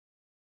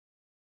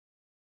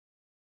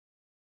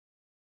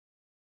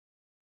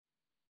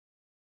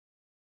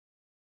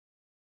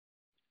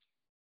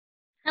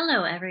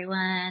Hello,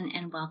 everyone,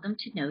 and welcome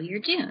to Know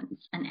Your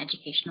Dunes, an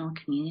educational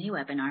community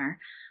webinar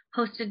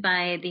hosted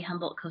by the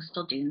Humboldt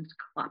Coastal Dunes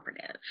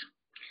Cooperative.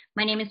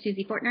 My name is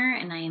Susie Fortner,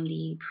 and I am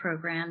the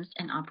Programs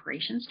and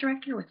Operations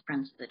Director with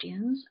Friends of the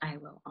Dunes. I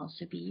will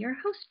also be your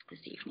host this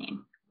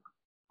evening.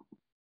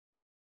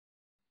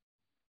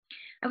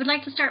 I would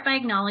like to start by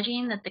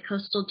acknowledging that the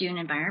coastal dune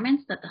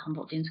environments that the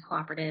Humboldt Dunes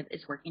Cooperative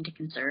is working to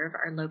conserve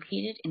are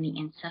located in the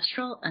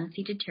ancestral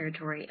unceded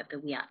territory of the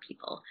Wiyot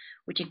people,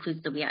 which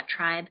includes the Wiyot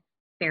tribe,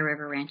 Bear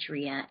River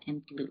Rancheria,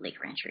 and Blue Lake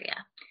Rancheria.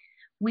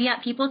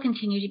 Wiyot people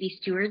continue to be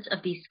stewards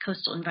of these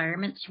coastal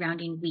environments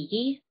surrounding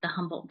Weegi, the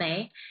Humboldt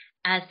Bay,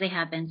 as they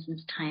have been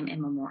since time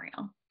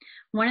immemorial.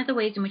 One of the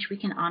ways in which we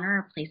can honor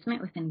our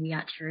placement within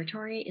Wiyot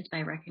territory is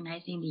by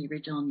recognizing the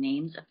original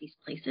names of these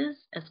places,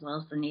 as well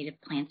as the native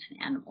plants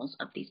and animals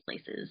of these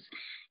places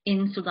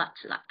in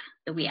Sulatsulak,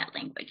 the Wiyot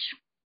language.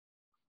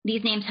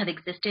 These names have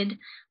existed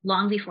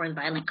long before the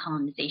violent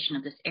colonization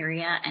of this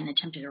area and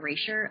attempted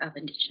erasure of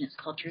indigenous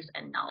cultures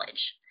and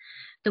knowledge.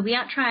 The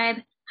Wiyot tribe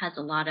has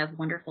a lot of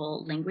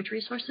wonderful language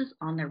resources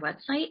on their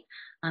website,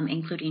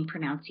 including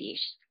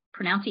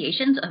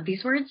pronunciations of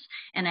these words,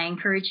 and I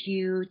encourage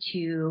you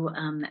to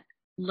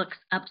look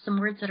up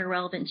some words that are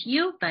relevant to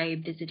you by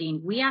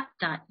visiting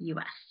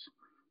wiyot.us.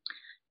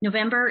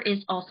 November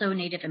is also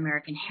Native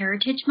American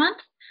Heritage Month.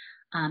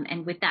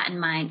 And with that in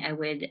mind, I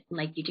would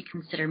like you to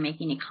consider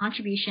making a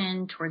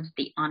contribution towards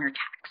the honor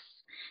tax.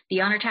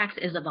 The honor tax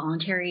is a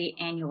voluntary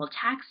annual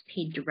tax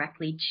paid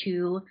directly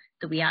to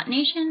the Wiyot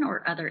Nation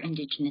or other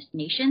indigenous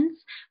nations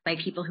by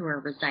people who are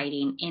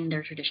residing in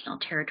their traditional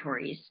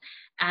territories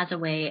as a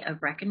way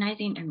of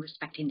recognizing and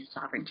respecting the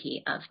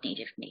sovereignty of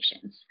Native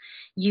nations.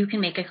 You can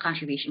make a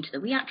contribution to the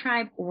Wiyot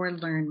tribe or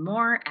learn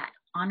more at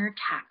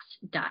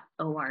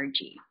honortax.org.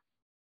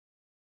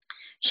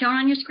 Shown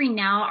on your screen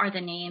now are the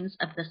names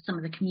of some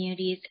of the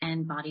communities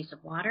and bodies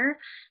of water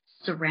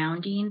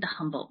surrounding the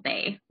Humboldt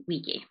Bay,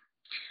 Weegi.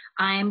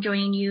 I am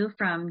joining you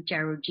from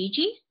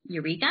Jarujiji,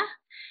 Eureka,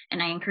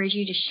 and I encourage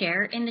you to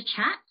share in the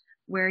chat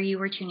where you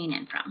are tuning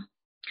in from.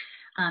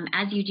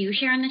 As you do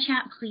share in the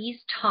chat,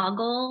 please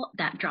toggle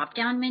that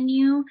drop-down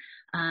menu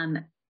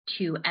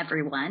to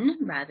everyone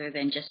rather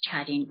than just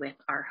chatting with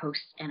our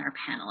hosts and our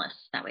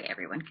panelists. That way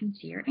everyone can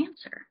see your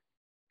answer.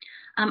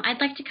 I'd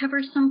like to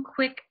cover some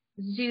quick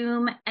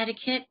Zoom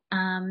etiquette,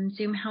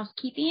 Zoom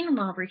housekeeping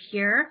while we're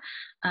here.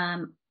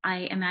 I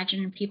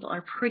imagine people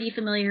are pretty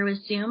familiar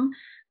with Zoom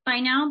by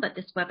now, but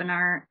this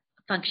webinar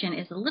function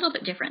is a little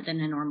bit different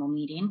than a normal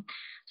meeting.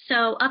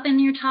 So up in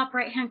your top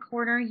right-hand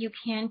corner, you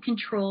can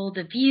control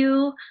the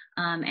view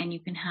and you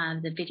can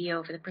have the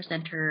video for the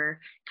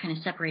presenter kind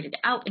of separated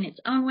out in its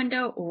own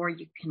window, or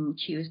you can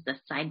choose the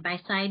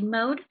side-by-side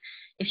mode.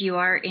 If you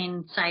are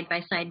in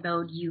side-by-side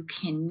mode, you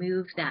can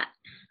move that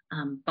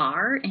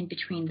bar in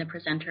between the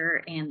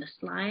presenter and the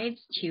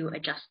slides to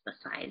adjust the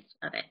size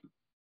of it.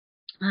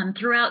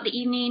 Throughout the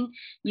evening,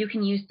 you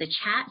can use the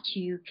chat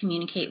to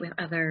communicate with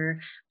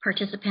other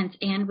participants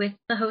and with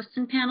the hosts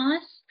and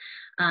panelists.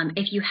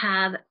 If you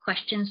have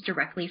questions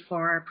directly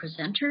for our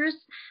presenters,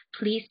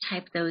 please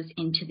type those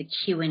into the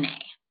Q&A.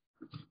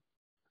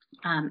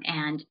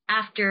 And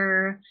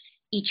after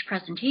each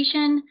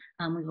presentation,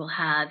 we will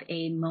have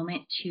a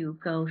moment to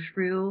go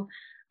through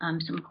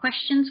some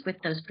questions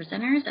with those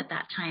presenters. At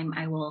that time,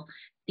 I will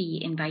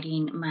be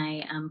inviting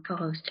my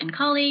co-host and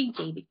colleague,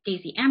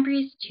 Daisy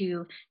Ambries,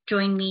 to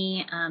join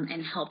me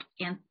and help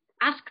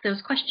ask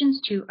those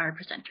questions to our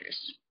presenters.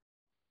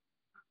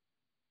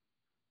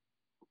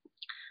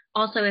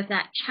 Also, if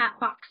that chat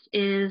box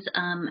is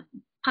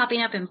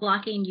popping up and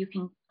blocking, you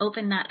can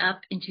open that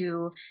up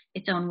into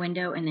its own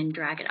window and then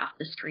drag it off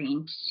the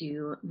screen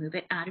to move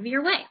it out of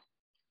your way.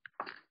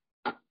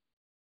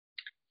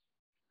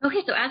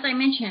 Okay, so as I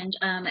mentioned,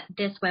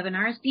 this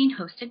webinar is being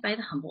hosted by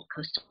the Humboldt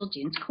Coastal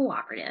Dunes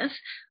Cooperative.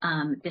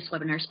 This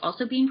webinar is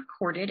also being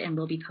recorded and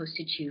will be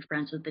posted to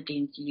Friends of the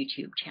Dunes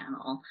YouTube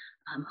channel,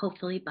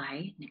 hopefully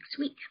by next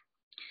week.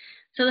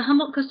 So the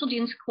Humboldt Coastal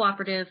Dunes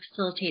Cooperative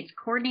facilitates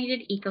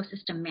coordinated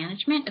ecosystem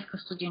management of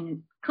coastal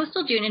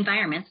dune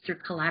environments through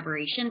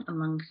collaboration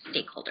among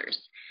stakeholders.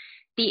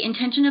 The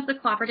intention of the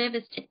cooperative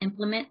is to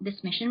implement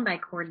this mission by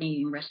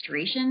coordinating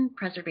restoration,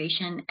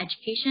 preservation,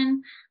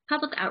 education,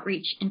 public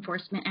outreach,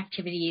 enforcement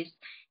activities,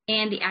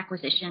 and the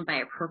acquisition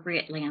by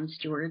appropriate land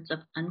stewards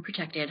of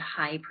unprotected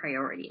high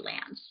priority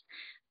lands.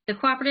 The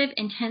cooperative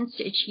intends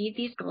to achieve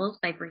these goals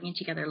by bringing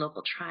together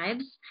local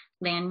tribes,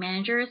 land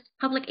managers,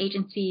 public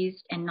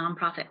agencies, and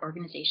nonprofit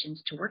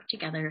organizations to work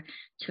together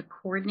to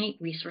coordinate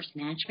resource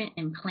management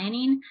and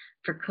planning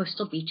for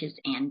coastal beaches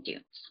and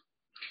dunes.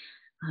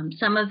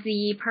 Some of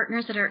the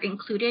partners that are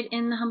included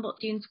in the Humboldt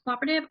Dunes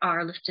Cooperative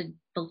are listed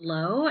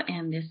below,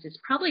 and this is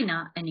probably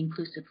not an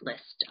inclusive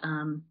list,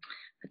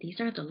 but these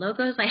are the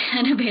logos I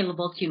had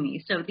available to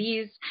me. So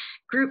these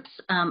groups,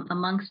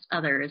 amongst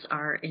others,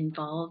 are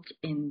involved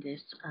in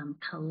this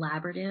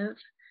collaborative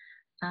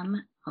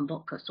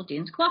Humboldt Coastal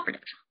Dunes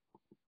Cooperative.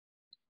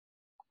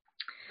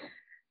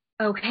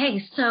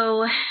 Okay,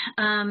 so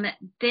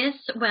this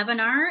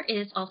webinar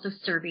is also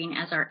serving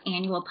as our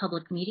annual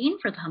public meeting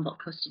for the Humboldt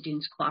Coastal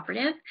Dunes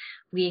Cooperative.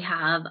 We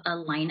have a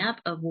lineup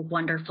of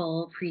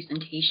wonderful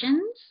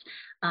presentations.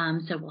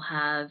 So we'll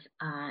have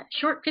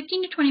short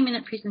 15 to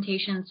 20-minute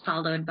presentations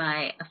followed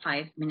by a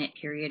 5-minute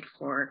period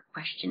for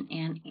question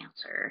and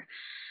answer.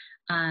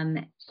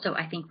 So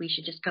I think we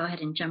should just go ahead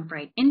and jump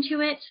right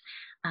into it.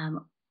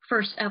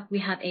 First up, we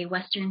have a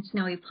Western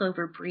Snowy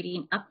Plover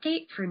breeding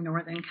update for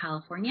Northern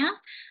California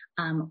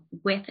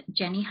with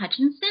Jenny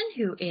Hutchinson,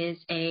 who is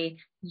a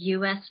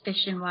U.S.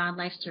 Fish and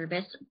Wildlife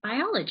Service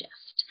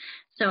biologist.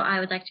 So I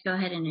would like to go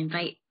ahead and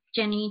invite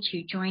Jenny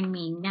to join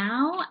me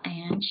now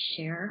and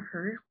share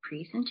her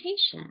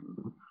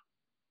presentation.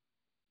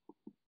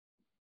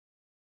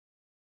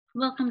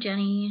 Welcome,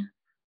 Jenny.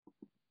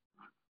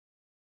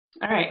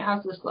 All right,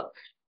 how's this look?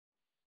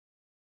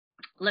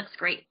 Looks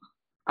great.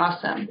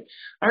 Awesome.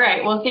 All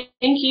right, well, thank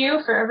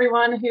you for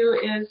everyone who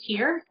is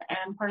here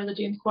and part of the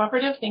Dunes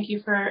Cooperative. Thank you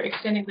for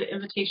extending the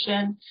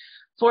invitation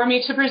for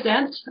me to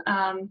present.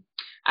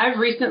 I've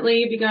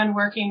recently begun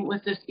working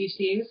with this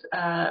species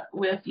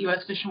with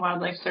U.S. Fish and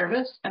Wildlife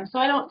Service, and so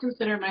I don't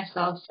consider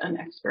myself an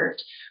expert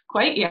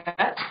quite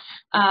yet.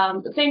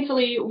 But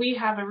thankfully, we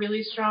have a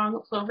really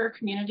strong plover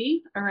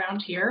community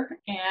around here,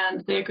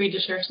 and they agreed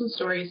to share some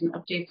stories and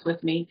updates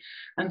with me,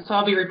 and so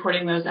I'll be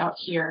reporting those out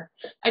here.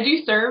 I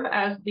do serve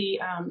as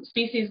the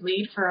species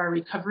lead for our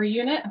recovery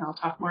unit, and I'll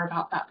talk more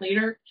about that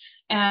later.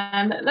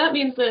 And that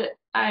means that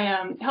I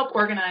help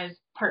organize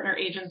partner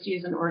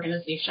agencies and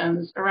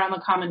organizations around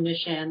the common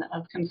mission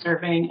of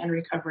conserving and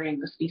recovering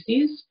the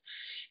species.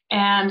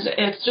 And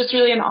it's just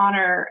really an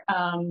honor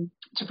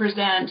to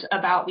present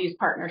about these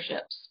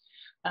partnerships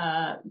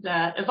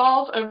that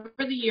evolve over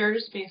the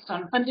years based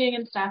on funding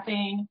and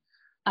staffing.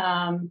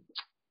 And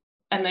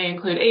they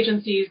include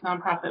agencies,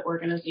 nonprofit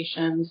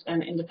organizations,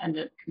 and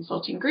independent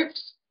consulting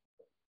groups,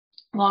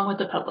 along with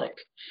the public.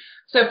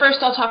 So first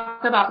I'll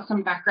talk about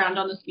some background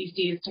on the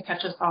species to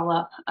catch us all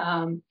up.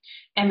 And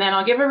then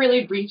I'll give a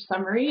really brief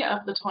summary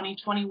of the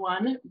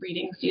 2021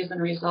 breeding season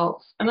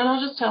results. And then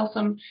I'll just tell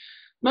some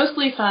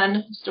mostly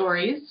fun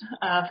stories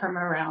from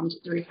around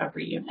the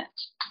recovery unit.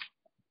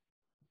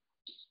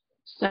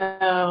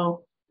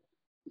 So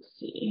let's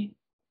see.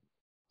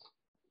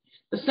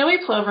 The snowy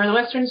plover, the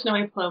western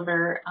snowy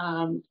plover,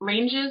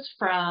 ranges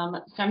from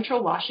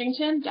central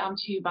Washington down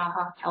to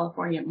Baja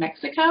California,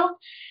 Mexico,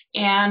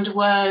 and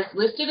was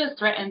listed as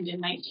threatened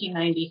in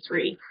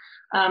 1993.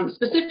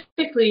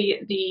 Specifically,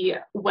 the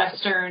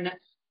western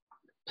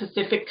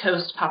Pacific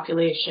coast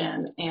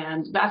population,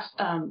 and that's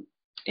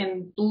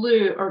in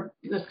blue, or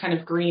this kind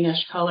of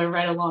greenish color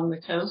right along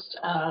the coast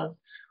of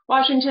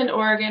Washington,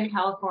 Oregon,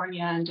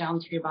 California, and down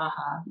through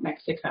Baja,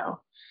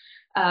 Mexico.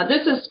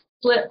 This is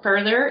split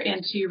further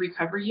into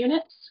recovery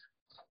units,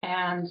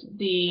 and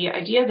the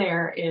idea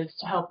there is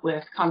to help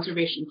with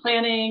conservation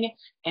planning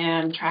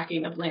and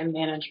tracking of land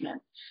management.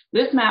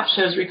 This map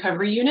shows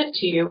recovery unit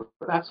 2.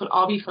 That's what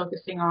I'll be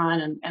focusing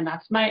on, and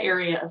that's my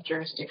area of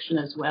jurisdiction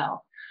as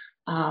well.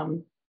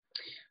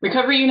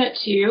 Recovery unit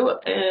 2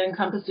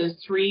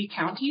 encompasses 3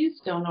 counties,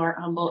 Del Norte,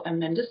 Humboldt, and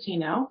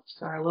Mendocino,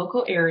 so our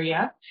local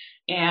area,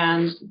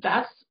 and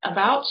that's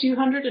about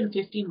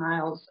 250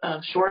 miles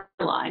of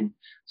shoreline.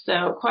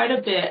 So quite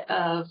a bit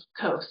of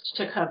coast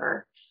to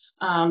cover.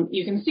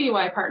 You can see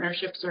why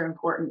partnerships are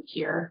important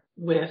here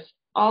with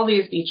all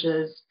these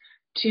beaches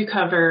to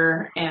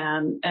cover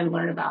and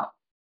learn about.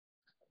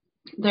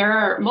 There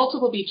are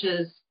multiple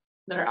beaches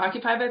that are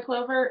occupied by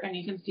plover, and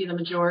you can see the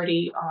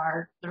majority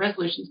are, the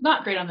resolution's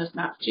not great on this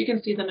map, but you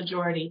can see the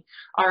majority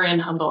are in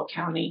Humboldt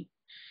County.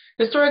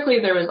 Historically,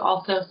 there was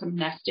also some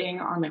nesting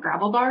on the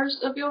gravel bars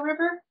of Eel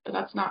River, but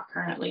that's not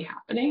currently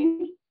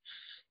happening.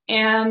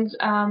 And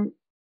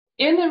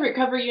in the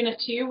recovery unit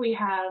 2, we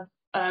have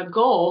a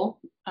goal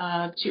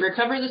to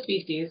recover the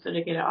species, so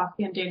to get it off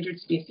the endangered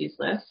species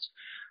list,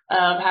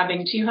 of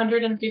having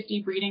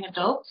 250 breeding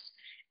adults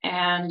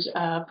and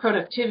a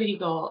productivity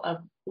goal of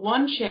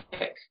 1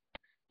 chick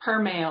per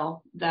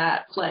male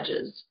that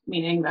fledges,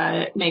 meaning that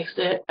it makes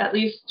it at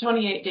least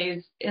 28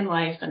 days in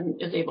life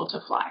and is able to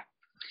fly.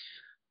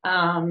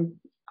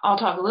 I'll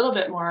talk a little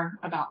bit more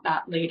about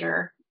that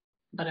later,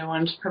 but I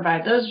wanted to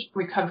provide those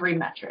recovery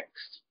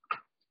metrics.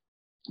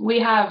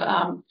 We have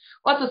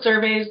lots of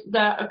surveys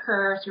that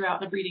occur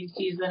throughout the breeding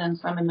season and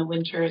some in the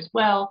winter as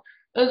well.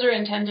 Those are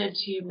intended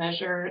to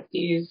measure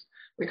these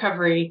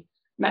recovery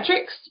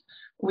metrics.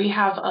 We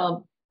have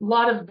a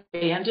lot of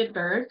banded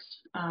birds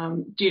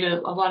due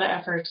to a lot of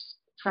efforts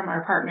from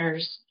our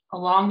partners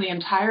along the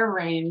entire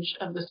range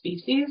of the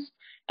species,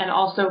 and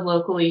also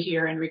locally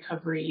here in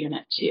Recovery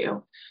Unit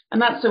 2.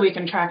 And that's so we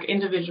can track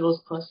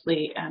individuals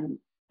closely and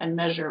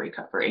measure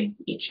recovery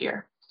each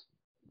year.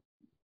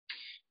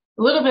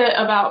 A little bit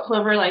about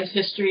plover life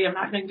history. I'm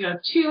not going to go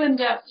too in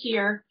depth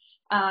here.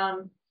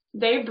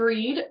 They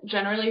breed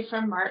generally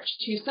from March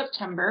to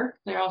September.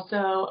 They're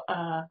also,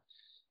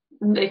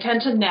 they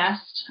tend to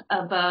nest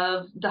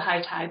above the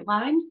high tide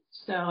line,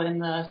 so in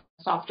the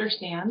softer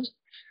sand.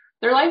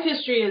 Their life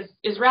history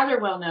is rather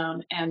well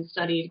known and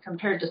studied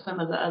compared to some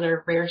of the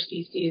other rare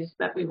species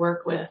that we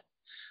work with.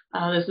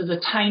 This is a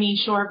tiny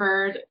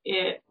shorebird.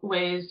 It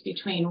weighs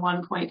between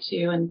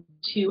 1.2 and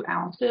 2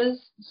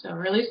 ounces, so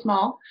really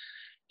small.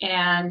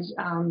 And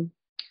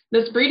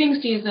this breeding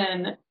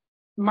season,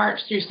 March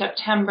through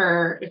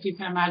September, if you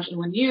can imagine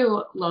when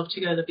you love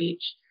to go to the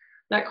beach,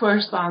 that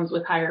corresponds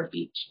with higher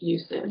beach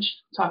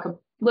usage. Talk a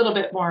little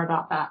bit more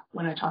about that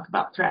when I talk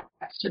about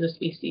threats to the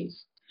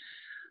species.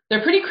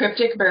 They're pretty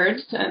cryptic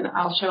birds, and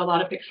I'll show a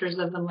lot of pictures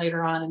of them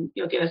later on, and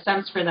you'll get a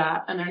sense for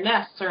that. And their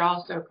nests are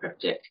also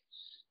cryptic.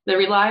 They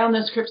rely on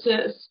those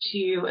crypsis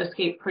to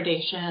escape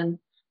predation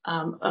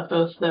of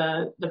both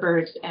the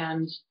birds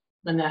and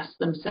the nests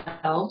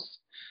themselves.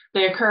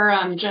 They occur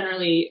on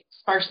generally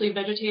sparsely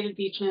vegetated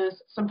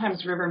beaches,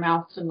 sometimes river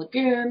mouths and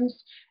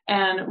lagoons,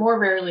 and more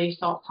rarely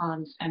salt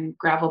ponds and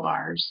gravel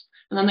bars.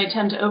 And then they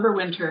tend to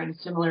overwinter in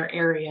similar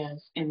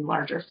areas in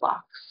larger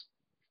flocks.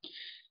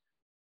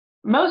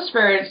 Most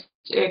birds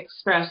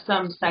express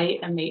some site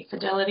and mate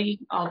fidelity,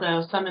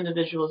 although some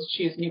individuals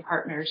choose new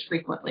partners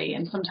frequently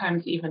and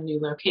sometimes even new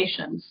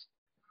locations.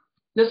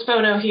 This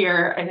photo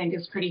here I think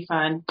is pretty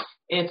fun.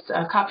 It's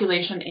a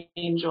copulation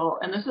angel,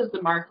 and this is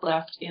the mark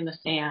left in the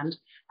sand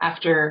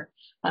after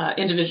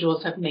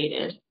individuals have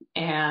mated.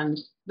 And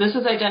this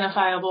is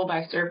identifiable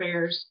by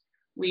surveyors.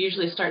 We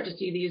usually start to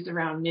see these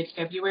around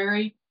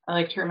mid-February. I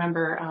like to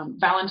remember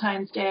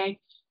Valentine's Day.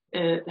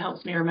 It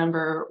helps me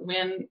remember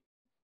when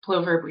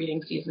plover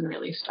breeding season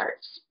really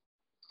starts.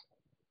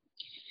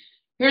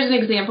 Here's an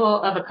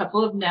example of a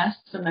couple of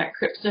nests in that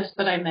crypsis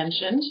that I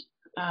mentioned.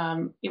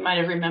 You might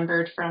have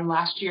remembered from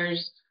last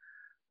year's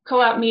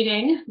co-op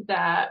meeting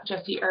that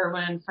Jesse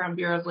Irwin from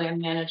Bureau of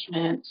Land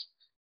Management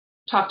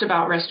talked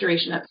about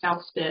restoration at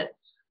South Spit,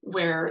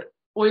 where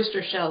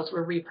oyster shells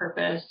were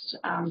repurposed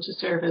to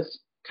serve as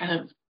kind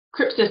of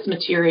crypsis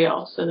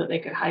material so that they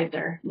could hide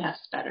their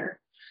nests better.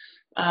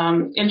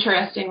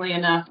 Interestingly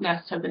enough,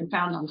 nests have been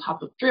found on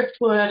top of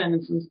driftwood and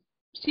in some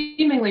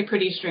seemingly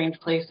pretty strange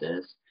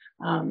places.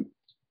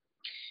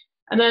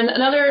 And then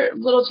another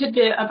little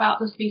tidbit about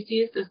the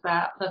species is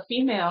that the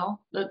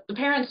female, the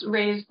parents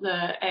raise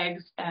the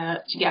eggs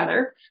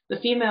together. The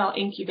female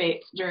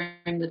incubates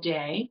during the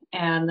day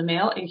and the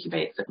male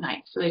incubates at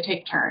night. So they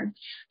take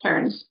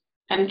turns.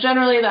 And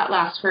generally that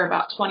lasts for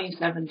about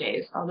 27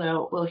 days,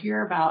 although we'll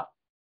hear about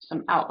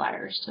some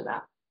outliers to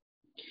that.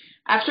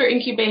 After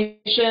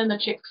incubation, the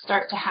chicks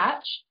start to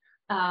hatch,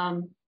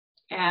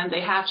 and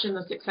they hatch in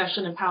the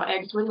succession of how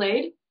eggs were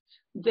laid.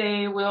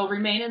 They will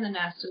remain in the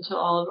nest until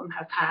all of them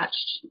have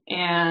hatched,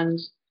 and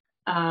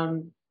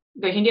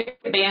they can get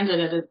banded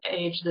at an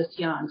age this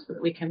young so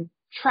that we can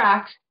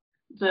track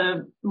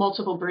the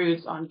multiple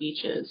broods on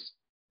beaches.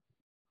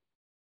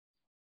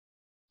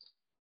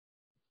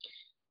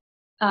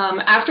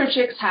 After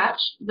chicks hatch,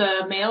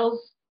 the males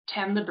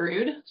tend the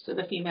brood, so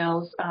the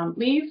females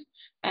leave,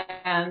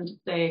 and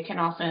they can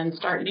often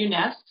start new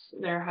nests.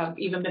 There have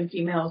even been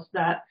females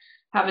that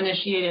have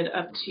initiated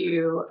up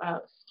to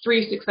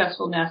 3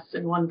 successful nests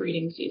in one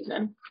breeding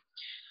season.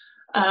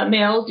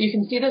 Males, you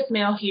can see this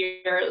male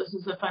here. This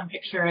is a fun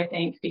picture, I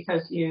think,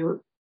 because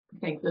you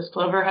think this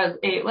plover has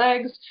 8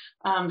 legs,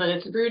 but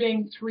it's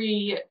brooding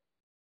three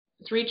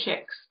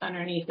chicks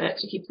underneath it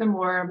to keep them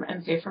warm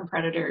and safe from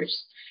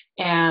predators.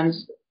 And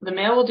the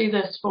male will do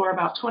this for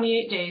about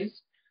 28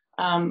 days.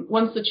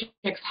 Once the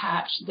chicks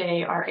hatch,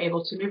 they are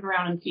able to move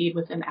around and feed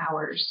within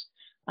hours,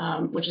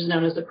 which is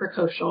known as the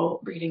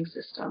precocial breeding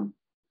system.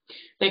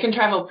 They can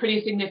travel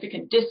pretty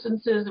significant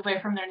distances away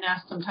from their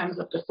nest, sometimes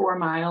up to 4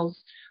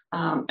 miles,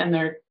 and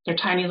they're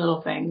tiny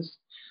little things.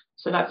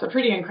 So that's a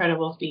pretty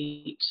incredible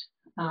feat.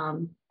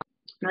 And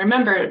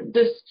remember,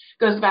 this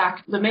goes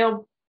back, the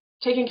male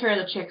taking care of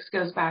the chicks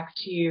goes back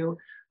to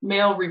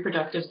male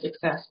reproductive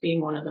success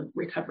being one of the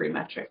recovery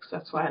metrics.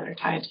 That's why they're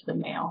tied to the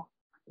male.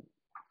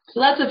 So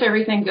that's if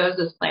everything goes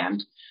as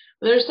planned.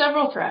 But there are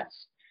several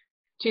threats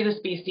to the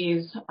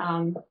species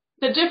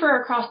that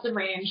differ across the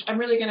range. I'm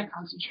really going to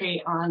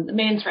concentrate on the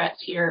main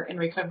threats here in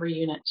Recovery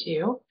Unit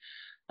 2.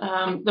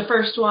 The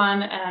first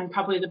one, and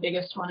probably the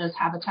biggest one, is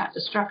habitat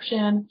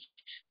destruction.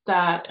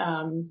 That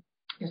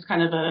is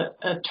kind of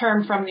a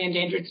term from the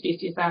Endangered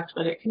Species Act,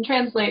 but it can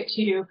translate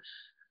to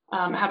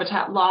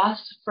habitat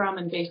loss from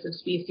invasive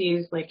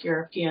species like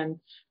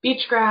European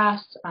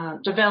beachgrass,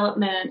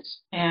 development,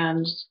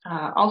 and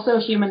also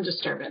human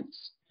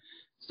disturbance.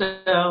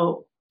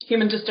 So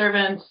human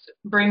disturbance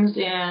brings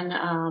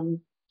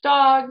in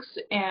dogs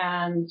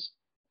and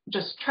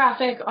just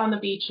traffic on the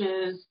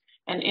beaches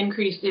and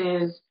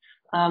increases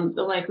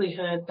the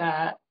likelihood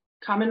that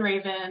common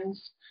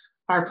ravens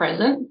are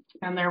present,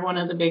 and they're one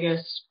of the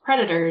biggest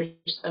predators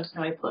of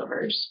snowy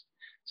plovers.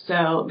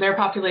 So their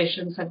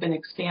populations have been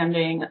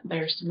expanding.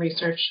 There's some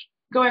research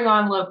going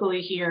on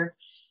locally here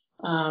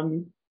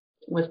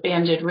with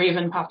banded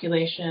raven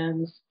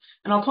populations.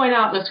 And I'll point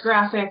out this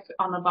graphic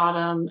on the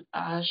bottom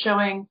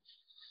showing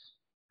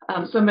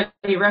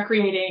somebody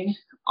recreating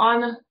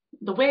on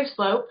the wave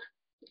slope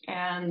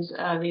and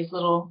these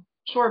little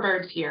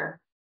shorebirds here.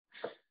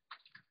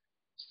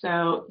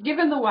 So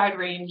given the wide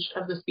range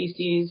of the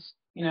species,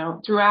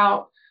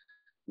 throughout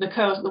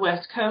the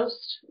West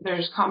Coast,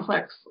 there's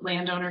complex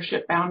land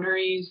ownership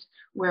boundaries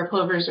where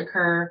plovers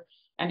occur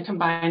and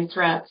combined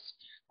threats.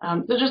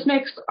 That just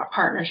makes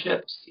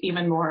partnerships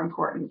even more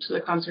important to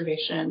the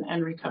conservation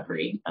and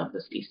recovery of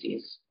the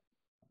species.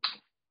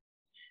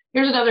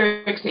 Here's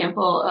another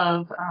example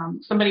of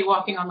somebody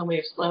walking on the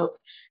wave slope.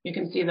 You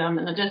can see them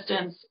in the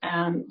distance,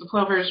 and the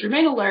plovers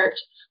remain alert,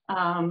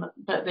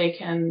 but they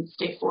can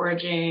stay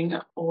foraging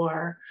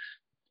or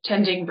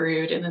tending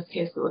brood. In this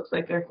case, it looks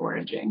like they're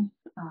foraging.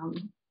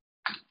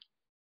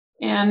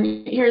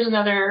 And here's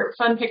another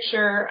fun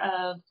picture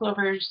of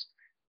plovers,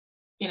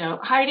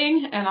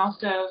 hiding and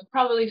also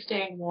probably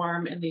staying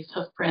warm in these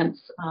hoof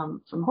prints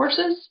from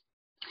horses.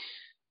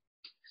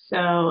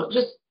 So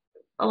just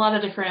a lot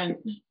of different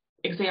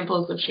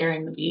examples of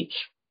sharing the beach.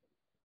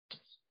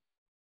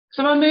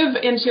 So I'm going to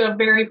move into a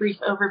very brief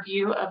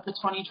overview of the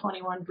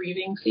 2021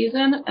 breeding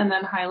season and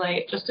then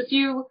highlight just a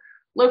few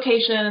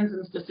locations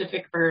and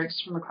specific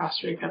birds from across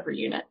the recovery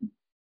unit.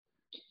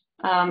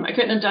 I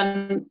couldn't have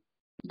done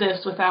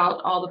this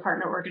without all the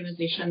partner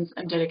organizations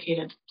and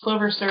dedicated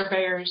plover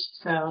surveyors,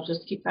 so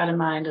just keep that in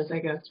mind as I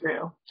go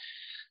through.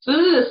 So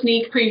this is a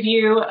sneak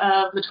preview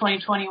of the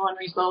 2021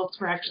 results.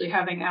 We're actually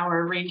having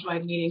our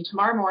range-wide meeting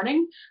tomorrow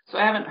morning, so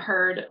I haven't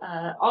heard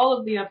all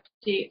of the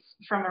updates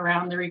from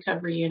around the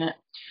recovery unit.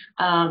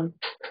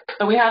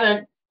 But we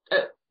had a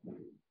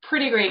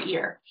pretty great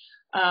year.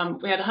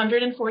 We had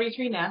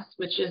 143 nests,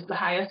 which is the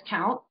highest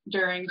count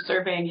during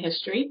surveying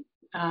history.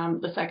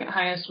 The second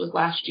highest was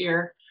last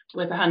year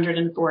with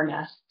 104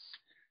 nests.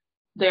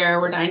 There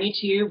were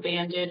 92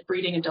 banded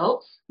breeding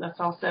adults. That's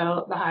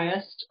also the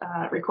highest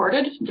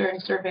recorded during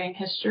surveying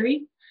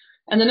history.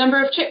 And the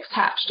number of chicks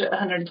hatched at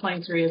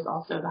 123 is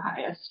also the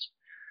highest.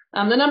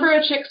 The number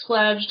of chicks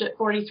fledged at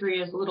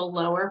 43 is a little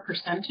lower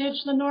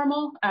percentage than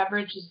normal.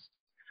 Average is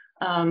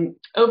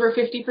over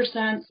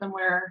 50%,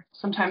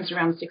 sometimes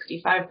around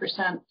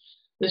 65%.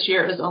 This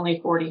year it was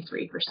only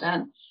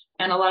 43%.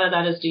 And a lot of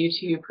that is due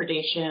to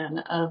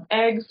predation of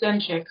eggs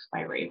and chicks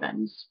by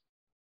ravens.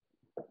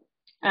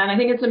 And I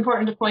think it's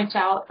important to point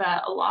out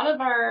that a lot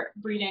of our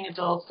breeding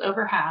adults,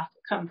 over half,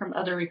 come from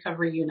other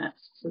recovery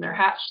units. So they're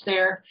hatched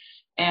there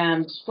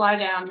and fly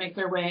down, make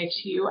their way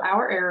to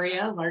our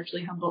area,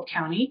 largely Humboldt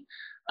County,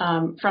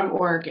 from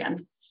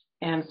Oregon.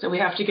 And so we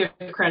have to give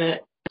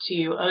credit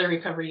to other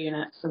recovery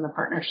units and the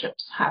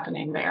partnerships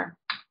happening there.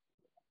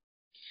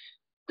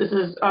 This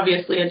is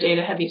obviously a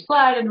data-heavy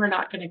slide, and we're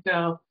not going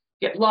to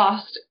get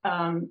lost.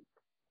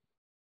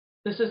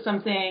 This is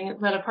something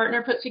that a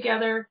partner put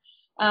together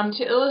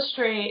to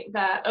illustrate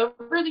that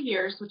over the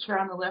years, which are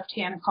on the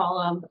left-hand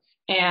column,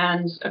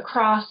 and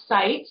across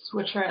sites,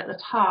 which are at the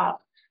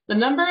top, the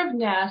number of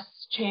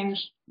nests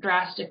changed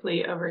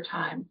drastically over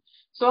time.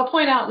 So I'll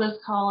point out this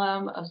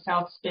column of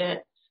South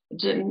Spit. It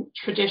didn't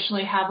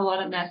traditionally have a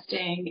lot of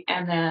nesting,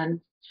 and then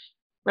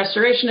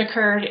restoration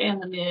occurred in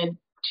the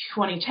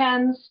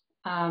mid-2010s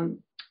and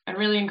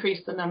really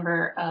increased the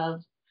number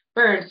of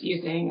birds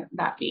using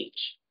that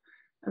beach.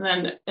 And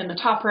then in the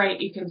top right,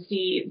 you can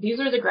see these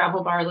are the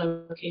gravel bar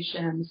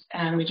locations,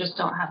 and we just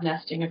don't have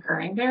nesting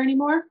occurring there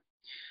anymore.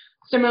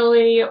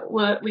 Similarly,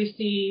 what we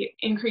see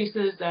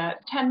increases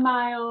at 10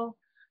 Mile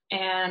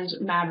and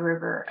Mad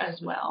River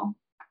as well.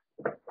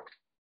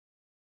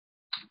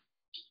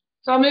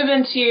 So I'll move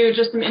into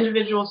just some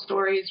individual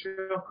stories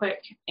real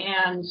quick.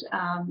 And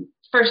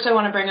first, I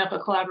want to bring up a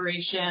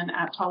collaboration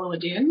at Tolowa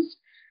Dunes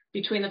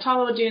between the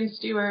Tolowa Dunes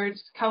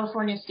stewards,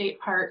 California State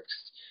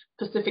Parks,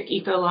 Pacific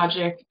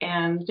Ecologic,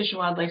 and Fish and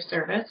Wildlife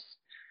Service.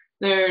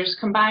 There's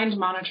combined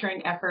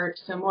monitoring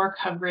efforts, so more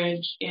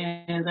coverage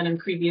than in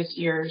previous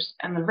years,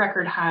 and the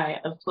record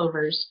high of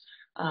plovers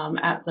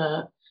at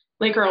the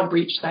Lake Earl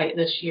Breach site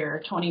this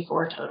year,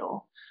 24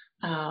 total.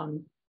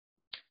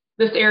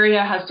 This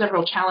area has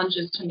several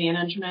challenges to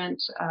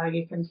management.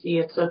 You can see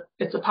it's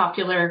a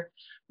popular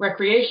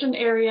recreation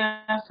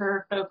area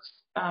for folks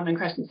in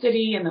Crescent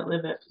City and that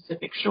live at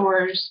Pacific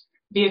Shores.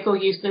 Vehicle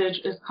usage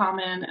is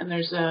common, and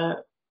there's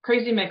a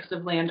crazy mix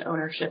of land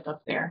ownership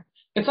up there.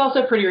 It's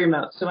also pretty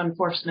remote, so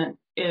enforcement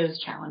is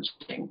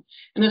challenging.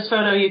 In this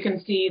photo, you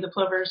can see the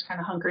plovers kind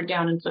of hunkered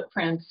down in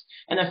footprints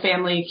and a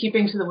family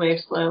keeping to the wave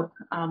slope,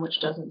 which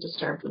doesn't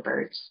disturb the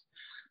birds.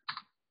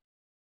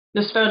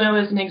 This photo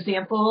is an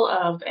example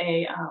of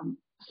a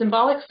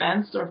symbolic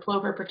fence or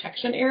plover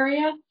protection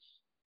area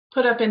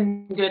put up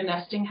in good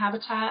nesting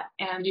habitat,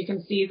 and you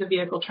can see the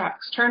vehicle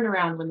trucks turned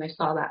around when they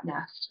saw that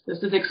nest.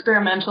 This is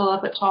experimental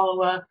up at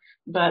Tolowa,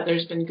 but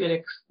there's been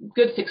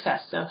good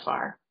success so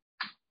far.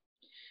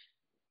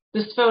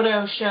 This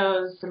photo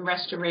shows some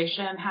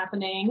restoration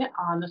happening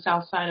on the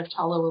south side of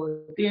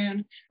Tolowa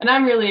Lagoon, and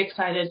I'm really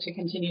excited to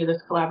continue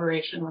this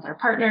collaboration with our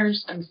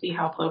partners and see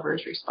how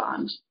plovers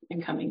respond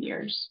in coming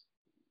years.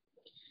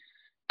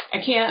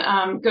 I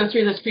can't go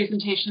through this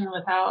presentation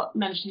without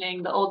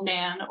mentioning the old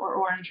man, or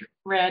orange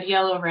red,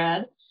 yellow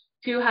red,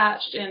 who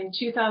hatched in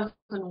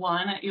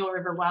 2001 at Eel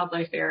River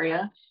Wildlife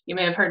Area. You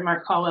may have heard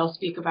Mark Caldwell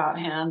speak about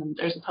him, and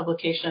there's a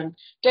publication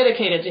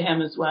dedicated to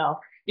him as well.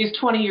 He's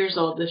 20 years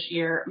old this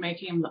year,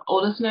 making him the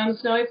oldest known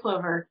snowy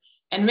plover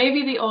and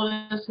maybe the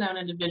oldest known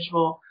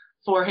individual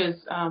for his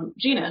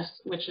genus,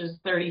 which is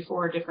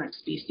 34 different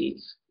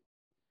species.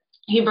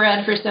 He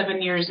bred for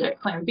 7 years at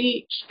Clam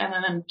Beach, and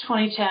then in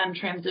 2010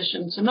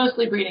 transitioned to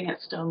mostly breeding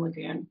at Stone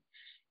Lagoon.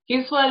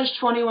 He's fledged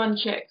 21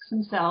 chicks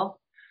himself,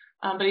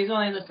 but he's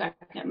only the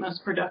second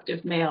most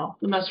productive male.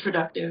 The most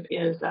productive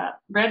is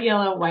red,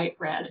 yellow, white,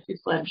 red, who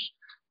fledged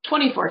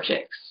 24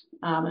 chicks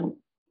and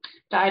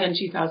died in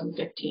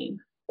 2015.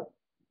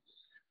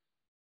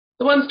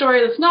 The one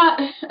story that's not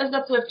as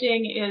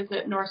uplifting is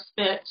at North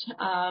Spit.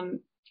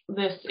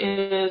 This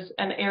is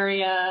an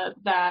area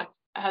that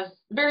has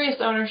various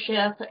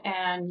ownership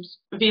and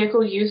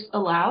vehicle use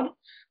allowed.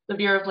 The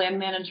Bureau of Land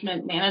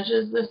Management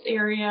manages this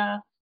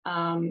area,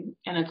 and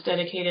it's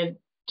dedicated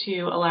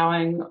to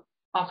allowing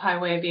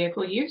off-highway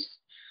vehicle use.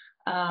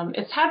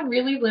 It's had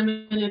really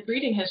limited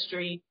breeding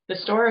history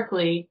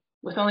historically,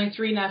 with only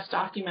 3 nests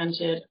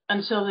documented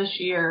until this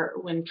year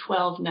when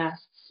 12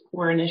 nests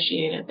were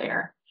initiated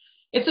there.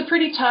 It's a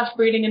pretty tough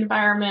breeding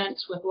environment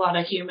with a lot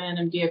of human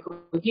and vehicle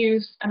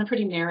use and a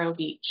pretty narrow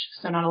beach,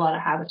 so not a lot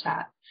of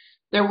habitat.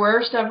 There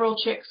were several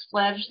chicks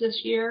fledged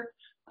this year,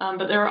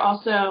 but there were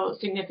also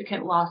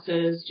significant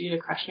losses due to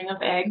crushing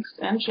of eggs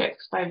and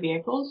chicks by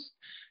vehicles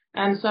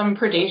and some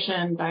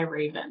predation by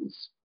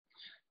ravens.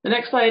 The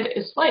next slide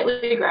is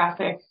slightly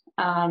graphic.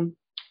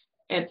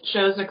 It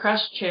shows a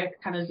crushed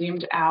chick kind of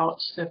zoomed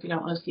out, so if you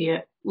don't want to see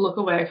it, look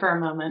away for a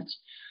moment.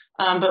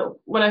 But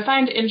what I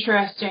find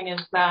interesting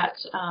is that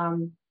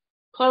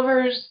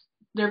plovers,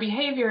 their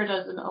behavior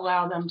doesn't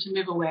allow them to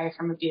move away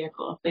from a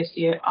vehicle. If they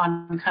see it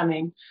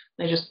oncoming,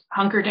 they just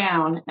hunker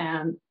down,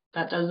 and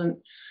that doesn't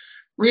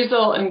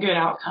result in good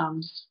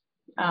outcomes.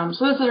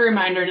 So this is a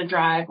reminder to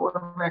drive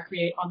or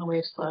recreate on the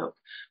wave slope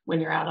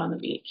when you're out on the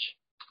beach.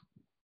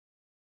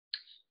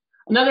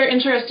 Another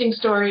interesting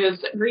story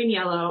is green,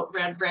 yellow,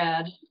 red,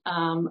 red,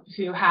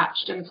 who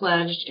hatched and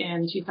fledged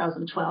in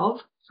 2012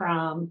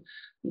 from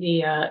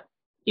the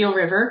Eel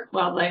River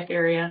wildlife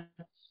area.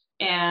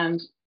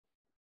 And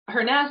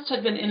her nest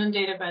had been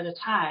inundated by the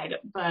tide,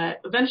 but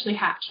eventually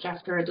hatched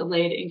after a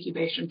delayed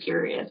incubation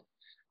period.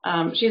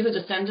 She's a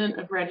descendant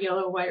of red,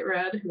 yellow, white,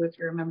 red, who, if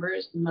you remember,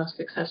 is the most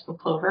successful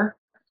plover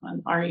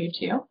on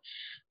RU2.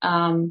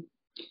 And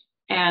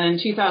in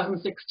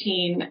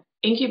 2016,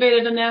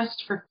 incubated a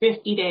nest for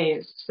 50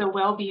 days, so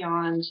well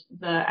beyond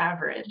the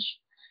average.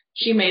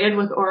 She mated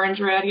with orange,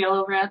 red,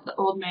 yellow, red, the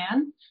old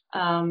man,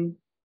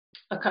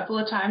 a couple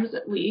of times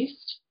at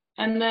least.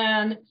 And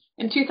then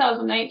in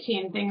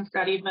 2019, things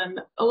got even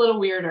a little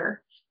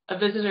weirder. A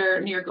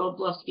visitor near Gold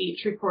Bluff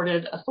Beach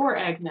reported a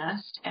 4-egg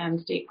nest, and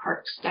state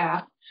park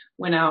staff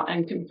went out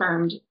and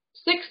confirmed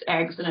 6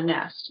 eggs in a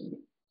nest.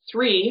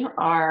 3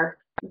 are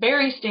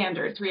very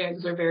standard. 3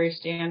 eggs are very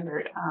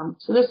standard.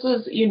 So this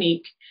was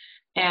unique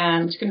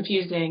and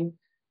confusing.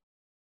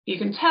 You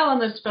can tell in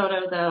this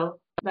photo, though,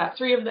 that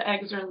 3 of the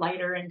eggs are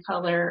lighter in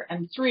color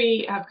and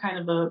 3 have kind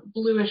of a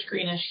bluish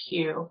greenish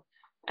hue.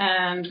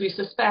 And we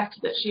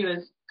suspect that she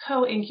was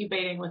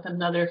co-incubating with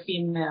another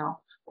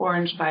female,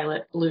 orange,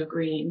 violet, blue,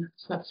 green.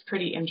 So that's a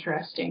pretty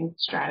interesting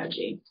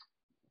strategy.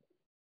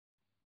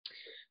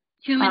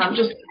 2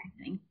 minutes.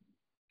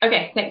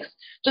 Okay, thanks.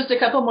 Just a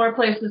couple more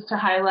places to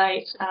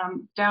highlight.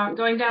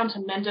 Going down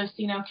to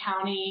Mendocino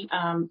County,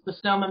 the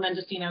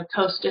Sonoma-Mendocino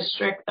Coast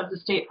District of the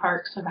state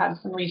parks have had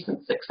some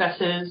recent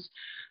successes.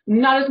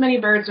 Not as many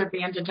birds are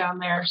banded down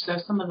there, so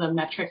some of the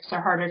metrics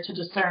are harder to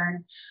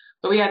discern.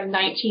 But we had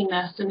 19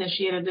 nests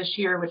initiated this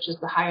year, which is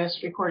the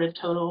highest recorded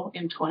total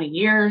in 20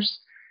 years,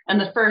 and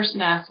the first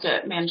nest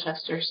at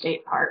Manchester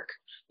State Park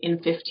in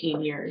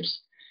 15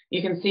 years.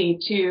 You can see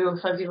 2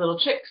 fuzzy little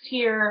chicks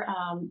here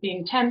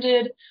being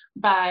tended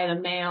by the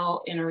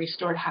male in a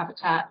restored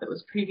habitat that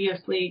was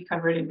previously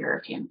covered in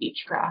European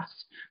beach grass.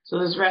 So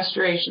those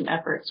restoration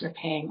efforts are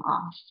paying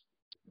off.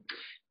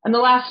 And the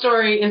last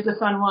story is a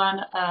fun one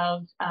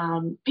of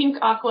pink,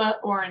 aqua,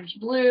 orange,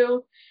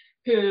 blue,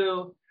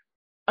 who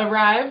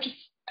arrived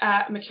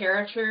at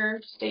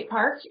McCarricher State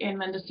Park in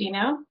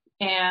Mendocino,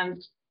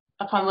 and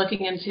upon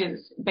looking into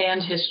his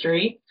band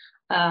history,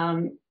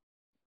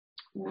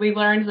 we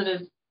learned that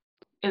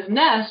his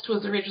nest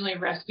was originally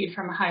rescued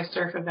from a high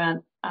surf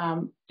event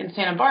in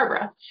Santa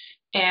Barbara,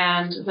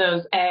 and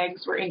those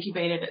eggs were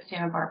incubated at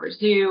Santa Barbara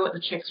Zoo. The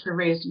chicks were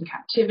raised in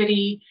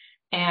captivity,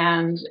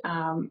 and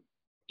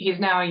he's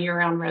now a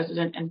year-round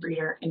resident and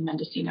breeder in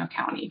Mendocino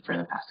County for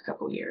the past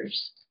couple of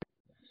years.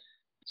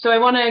 So I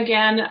want to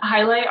again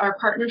highlight our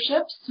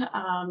partnerships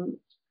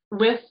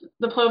with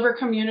the plover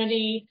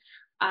community.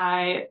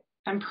 I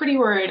am pretty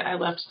worried I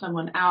left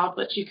someone out,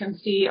 but you can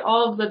see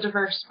all of the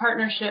diverse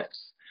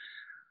partnerships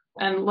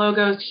and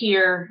logos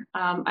here.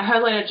 I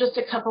highlighted just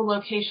a couple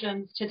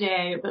locations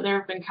today, but there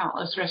have been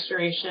countless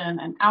restoration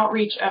and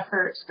outreach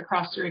efforts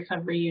across the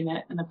recovery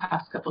unit in the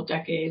past couple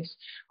decades.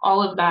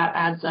 All of that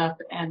adds up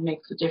and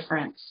makes a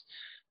difference.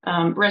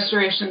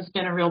 Restoration's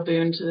been a real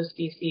boon to the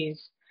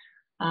species.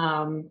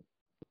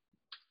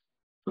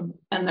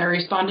 and they're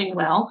responding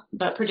well,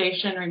 but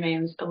predation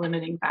remains a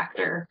limiting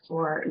factor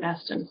for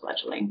nest and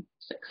fledgling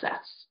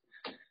success.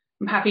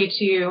 I'm happy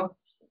to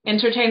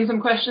entertain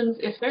some questions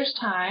if there's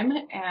time,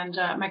 and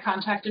my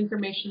contact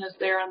information is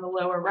there on the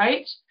lower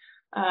right.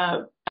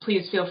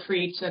 Please feel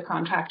free to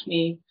contact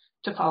me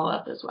to follow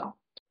up as well.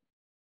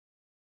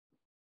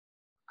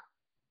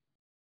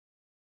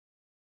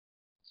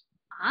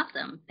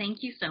 Awesome.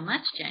 Thank you so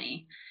much,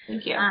 Jenny.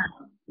 Thank you.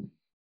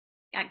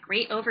 Yeah,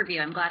 great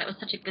overview. I'm glad it was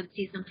such a good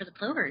season for the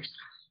plovers.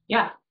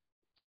 Yeah.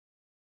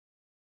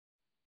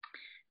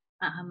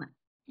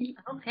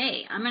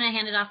 Okay, I'm going to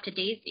hand it off to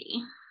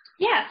Daisy.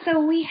 Yeah,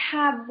 so we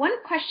have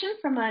one question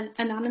from an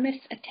anonymous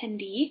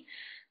attendee.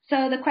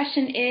 So the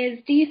question is,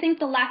 do you think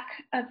the lack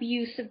of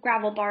use of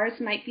gravel bars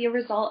might be a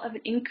result of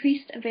an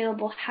increased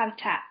available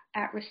habitat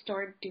at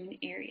restored dune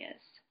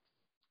areas?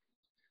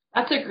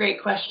 That's a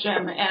great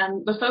question.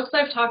 And the folks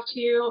I've talked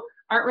to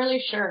aren't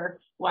really sure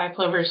why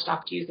plovers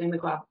stopped using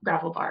the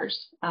gravel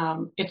bars.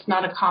 It's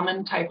not a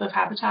common type of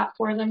habitat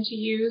for them to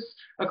use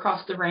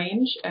across the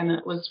range, and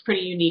it was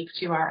pretty unique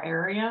to our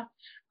area.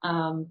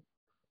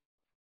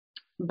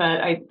 But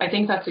I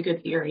think that's a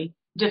good theory.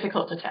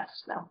 Difficult to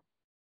test, though.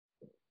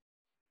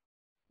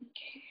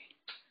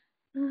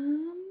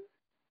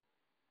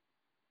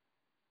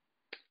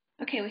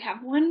 Okay, we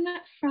have one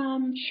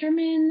from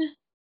Sherman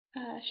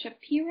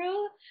Shapiro.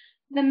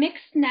 The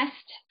mixed nest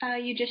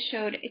you just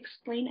showed,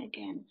 explain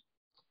again.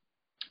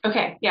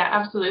 Okay, yeah,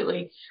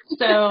 absolutely.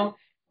 So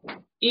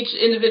each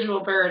individual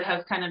bird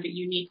has kind of a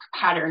unique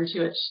pattern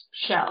to its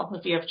shell.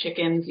 If you have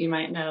chickens, you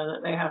might know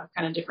that they have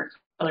kind of different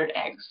colored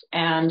eggs.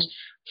 And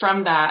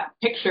from that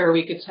picture,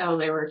 we could tell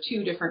there were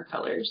two different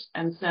colors.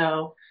 And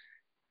so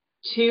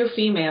two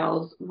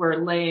females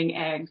were laying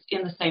eggs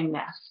in the same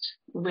nest.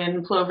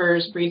 When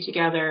plovers breed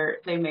together,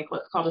 they make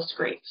what's called a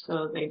scrape.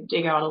 So they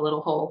dig out a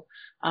little hole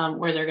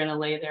where they're going to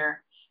lay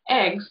their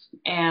eggs.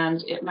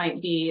 And it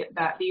might be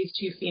that these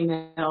two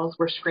females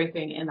were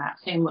scraping in that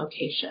same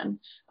location.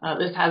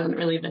 This hasn't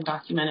really been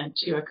documented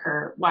to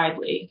occur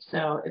widely,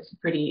 so it's a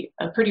pretty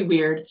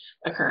weird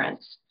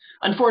occurrence.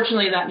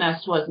 Unfortunately, that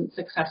nest wasn't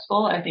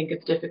successful. I think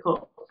it's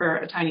difficult for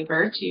a tiny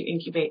bird to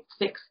incubate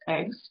 6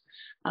 eggs.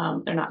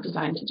 They're not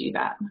designed to do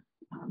that.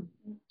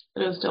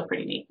 But it was still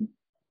pretty neat.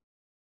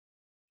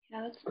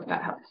 Yeah, that's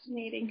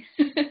fascinating.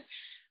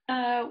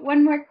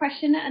 One more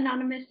question,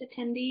 anonymous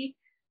attendee.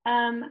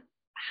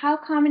 How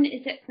common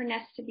is it for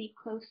nests to be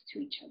close to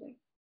each other?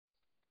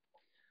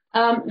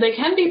 They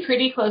can be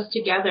pretty close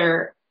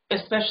together,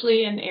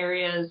 especially in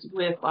areas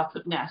with lots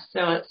of nests. So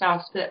at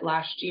South Spit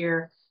last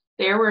year,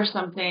 there were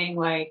something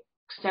like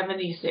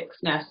 76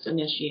 nests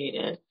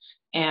initiated.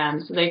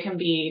 And so they can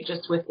be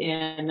just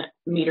within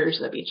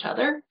meters of each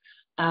other.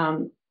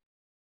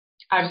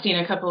 I've seen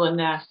a couple of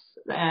nests,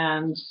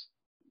 and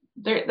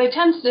they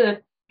tend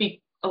to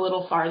be a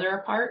little farther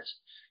apart,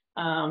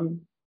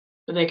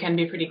 but they can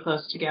be pretty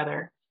close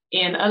together.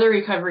 In other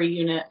recovery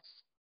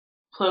units,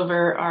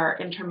 plover are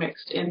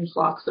intermixed in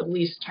flocks of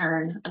least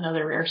tern,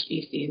 another rare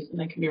species, and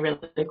they can be really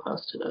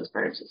close to those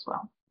birds as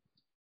well.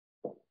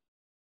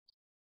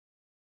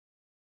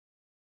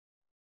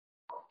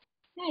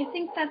 Yeah, I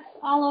think that's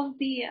all of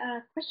the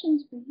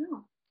questions for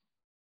now.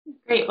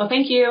 Great. Well,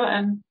 thank you.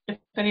 And if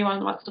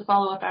anyone wants to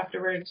follow up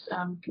afterwards,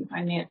 can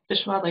find me at Fish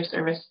and Wildlife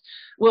Service.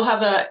 We'll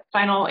have a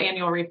final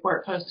annual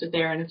report posted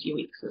there in a few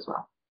weeks as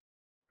well.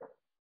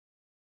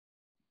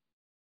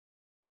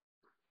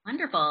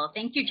 Wonderful.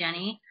 Thank you,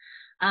 Jenny.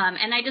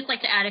 And I'd just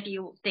like to add, if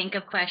you think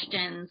of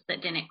questions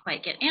that didn't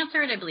quite get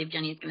answered, I believe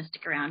Jenny's going to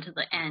stick around to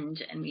the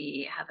end, and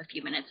we have a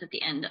few minutes at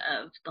the end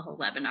of the whole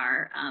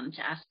webinar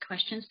to ask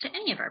questions to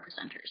any of our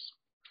presenters.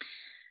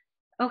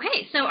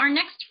 Okay, so our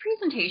next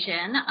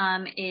presentation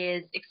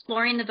is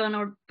exploring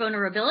the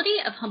vulnerability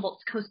of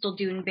Humboldt's coastal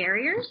dune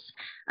barriers,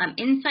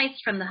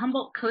 insights from the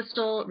Humboldt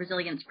Coastal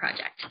Resilience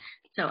Project.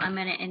 So I'm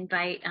going to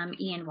invite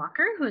Ian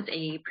Walker, who is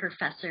a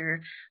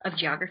professor of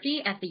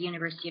geography at the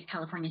University of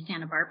California,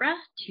 Santa Barbara,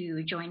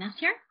 to join us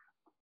here.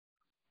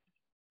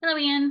 Hello,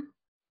 Ian.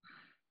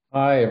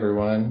 Hi,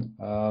 everyone.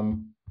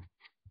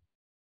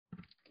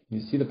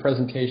 You see the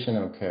presentation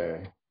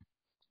okay?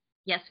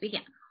 Yes, we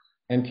can.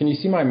 And can you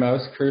see my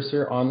mouse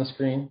cursor on the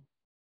screen?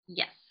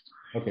 Yes.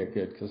 Okay,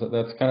 good, because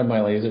that's kind of my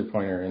laser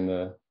pointer in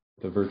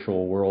the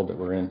virtual world that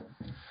we're in.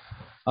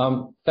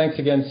 Thanks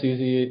again,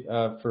 Susie,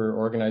 for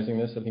organizing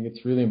this. I think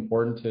it's really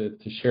important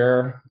to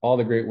share all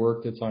the great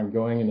work that's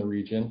ongoing in the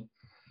region.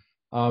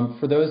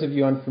 For those of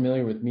you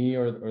unfamiliar with me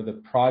or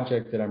the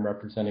project that I'm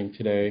representing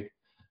today,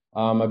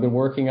 I've been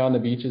working on the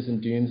beaches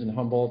and dunes in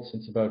Humboldt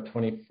since about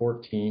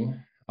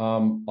 2014.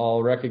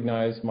 I'll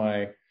recognize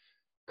my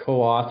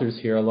co-authors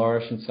here.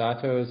 Laura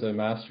Shinsato is a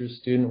master's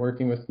student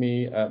working with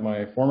me at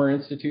my former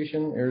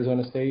institution,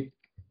 Arizona State,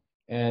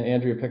 and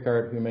Andrea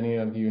Pickard, who many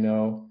of you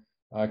know,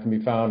 can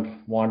be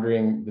found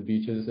wandering the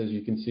beaches, as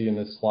you can see in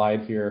this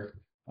slide here.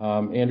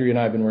 Andrea and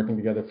I have been working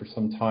together for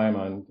some time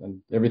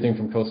on everything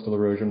from coastal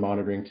erosion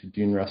monitoring to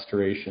dune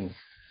restoration.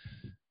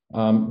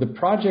 The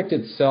project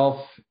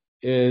itself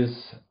is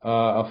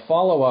a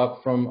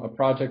follow-up from a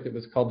project that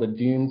was called the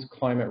Dunes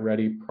Climate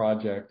Ready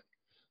Project.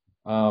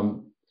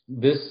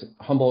 This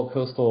Humboldt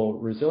Coastal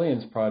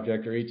Resilience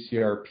Project, or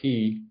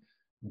HCRP,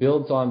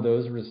 builds on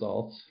those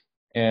results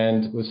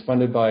and was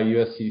funded by a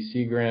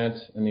USCC grant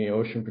and the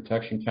Ocean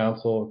Protection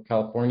Council of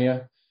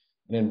California.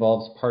 It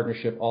involves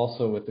partnership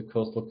also with the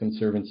Coastal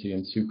Conservancy,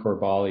 and Sucor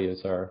Bali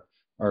is our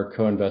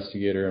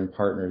co-investigator and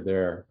partner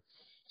there.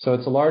 So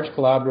it's a large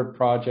collaborative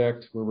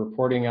project. We're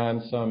reporting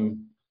on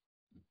some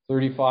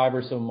 35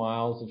 or so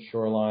miles of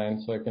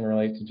shoreline, so I can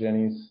relate to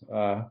Jenny's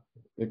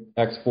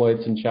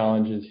exploits and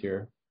challenges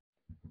here.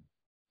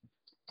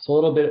 So a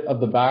little bit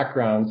of the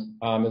background.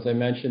 As I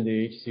mentioned,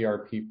 the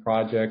HCRP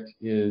project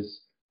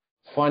is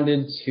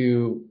funded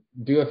to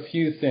do a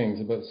few things,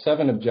 about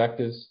 7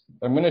 objectives.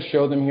 I'm going to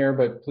show them here,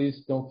 but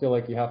please don't feel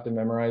like you have to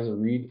memorize or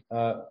read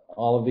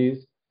all of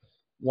these.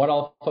 What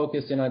I'll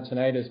focus in on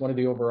tonight is one of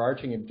the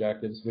overarching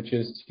objectives, which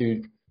is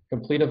to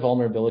complete a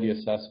vulnerability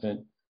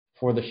assessment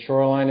for the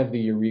shoreline of the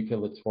Eureka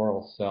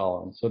littoral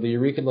cell. And so the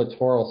Eureka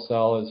littoral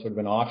cell is sort of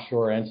an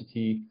offshore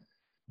entity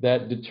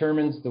that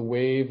determines the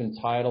wave and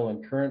tidal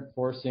and current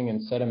forcing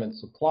and sediment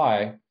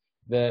supply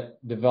that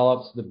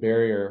develops the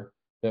barrier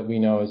that we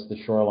know as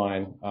the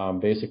shoreline,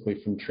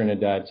 basically from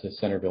Trinidad to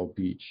Centerville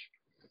Beach.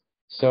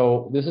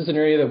 So this is an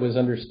area that was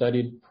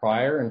understudied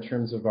prior in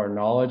terms of our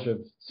knowledge of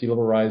sea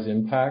level rise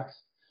impacts.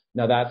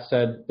 Now that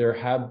said, there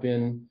have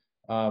been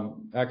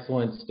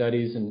excellent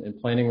studies and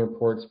planning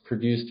reports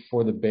produced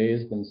for the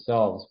bays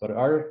themselves, but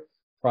our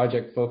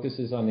project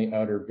focuses on the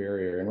outer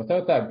barrier. And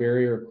without that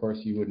barrier, of course,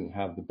 you wouldn't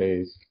have the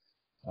bays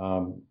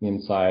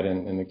inside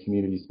and the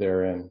communities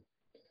therein.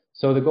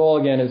 So the goal,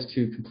 again, is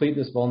to complete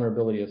this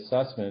vulnerability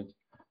assessment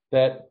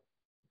that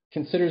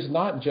considers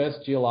not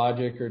just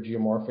geologic or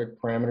geomorphic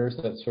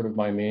parameters. That's sort of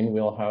my main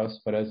wheelhouse,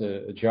 but as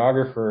a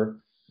geographer,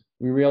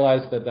 we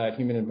realize that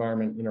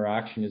human-environment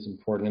interaction is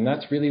important, and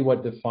that's really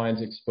what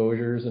defines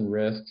exposures and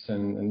risks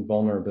and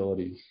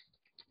vulnerabilities.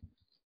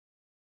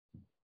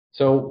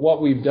 So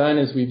what we've done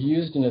is we've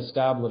used an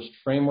established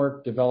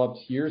framework developed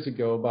years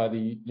ago by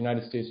the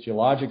United States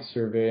Geologic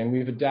Survey, and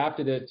we've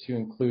adapted it to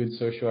include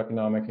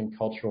socioeconomic and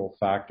cultural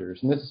factors.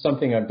 And this is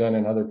something I've done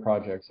in other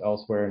projects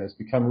elsewhere and has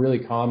become really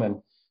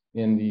common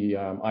in the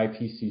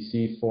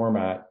IPCC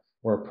format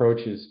or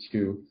approaches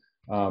to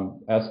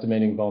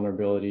estimating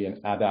vulnerability and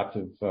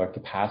adaptive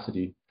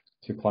capacity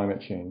to climate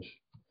change.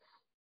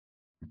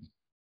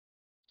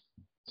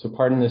 So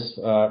pardon this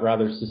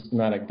rather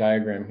systematic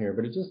diagram here,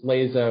 but it just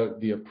lays out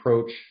the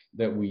approach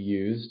that we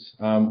used.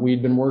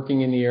 We'd been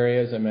working in the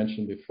area, as I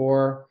mentioned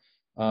before.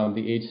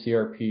 The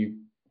HCRP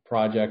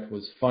project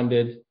was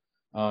funded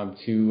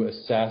to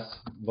assess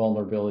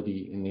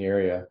vulnerability in the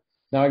area.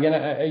 Now, again,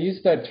 I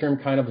use that term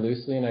kind of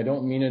loosely, and I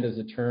don't mean it as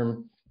a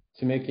term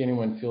to make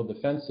anyone feel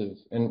defensive.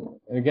 And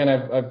again,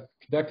 I've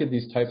conducted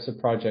these types of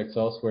projects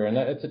elsewhere, and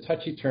it's a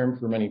touchy term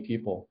for many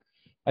people.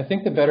 I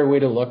think the better way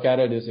to look at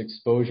it is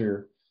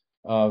exposure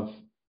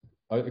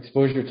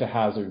to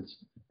hazards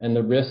and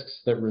the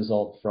risks that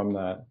result from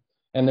that.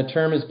 And the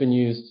term has been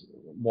used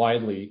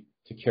widely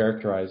to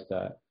characterize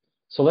that.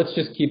 So let's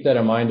just keep that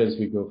in mind as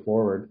we go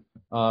forward.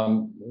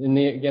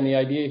 Again, the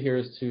idea here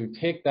is to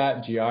take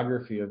that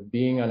geography of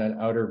being on an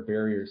outer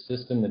barrier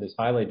system that is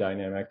highly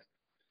dynamic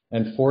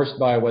and forced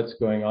by what's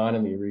going on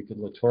in the Eureka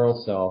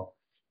littoral cell,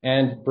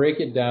 and break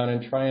it down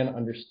and try and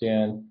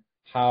understand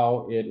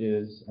how it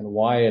is and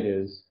why it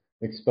is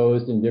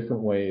exposed in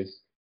different ways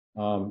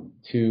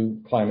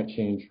to climate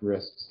change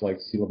risks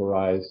like sea level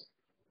rise,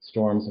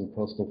 storms, and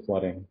coastal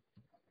flooding.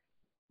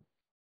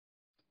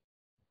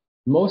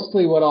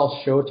 Mostly what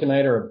I'll show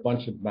tonight are a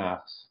bunch of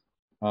maps.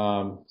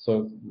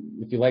 So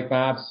if you like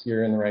maps,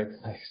 you're in the right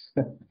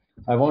place.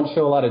 I won't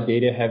show a lot of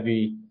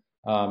data-heavy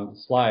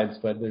slides,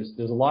 but there's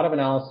a lot of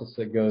analysis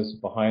that goes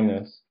behind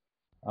this,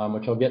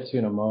 which I'll get to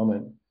in a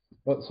moment.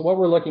 So what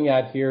we're looking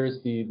at here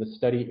is the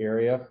study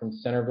area from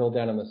Centerville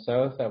down in the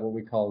south at what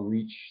we call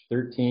Reach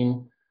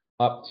 13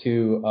 up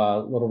to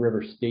Little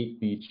River State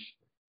Beach,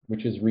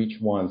 which is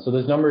Reach 1. So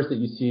those numbers that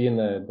you see in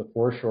the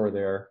foreshore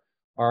there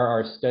are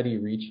our study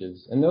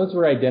reaches. And those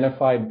were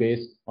identified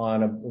based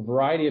on a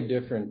variety of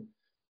different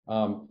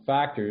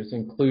factors,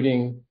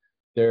 including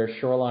their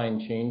shoreline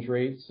change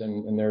rates.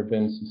 And there have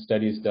been some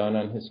studies done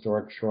on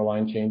historic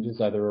shoreline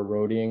changes, either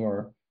eroding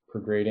or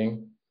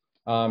prograding,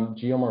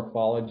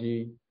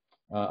 geomorphology,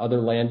 other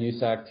land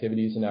use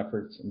activities and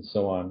efforts, and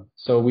so on.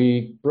 So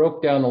we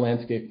broke down the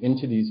landscape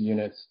into these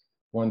units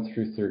 1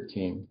 through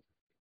 13.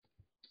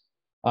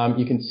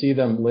 You can see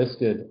them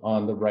listed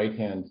on the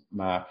right-hand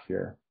map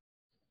here.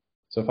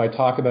 So if I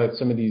talk about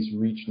some of these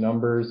reach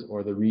numbers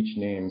or the reach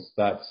names,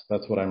 that's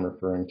what I'm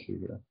referring to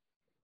here.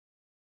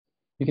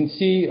 You can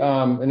see,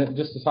 and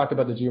just to talk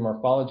about the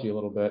geomorphology a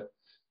little bit,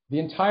 the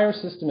entire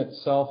system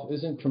itself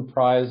isn't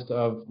comprised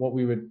of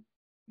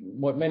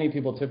what many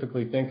people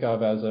typically think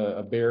of as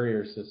a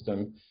barrier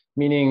system,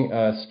 meaning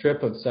a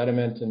strip of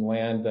sediment and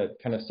land that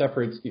kind of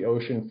separates the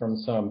ocean from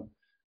some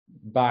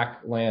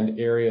backland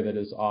area that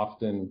is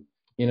often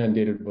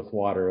inundated with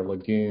water, a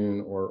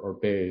lagoon or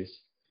bays.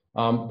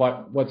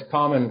 But what's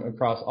common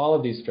across all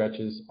of these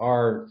stretches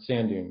are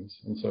sand dunes.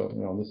 And so,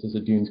 this is a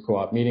dunes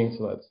co-op meeting,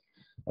 so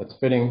that's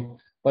fitting.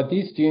 But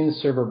these dunes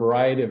serve a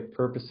variety of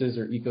purposes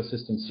or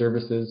ecosystem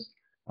services,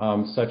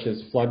 such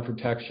as flood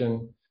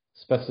protection,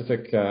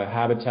 specific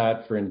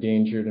habitat for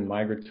endangered and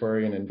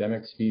migratory and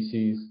endemic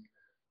species,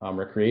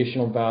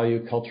 recreational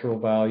value, cultural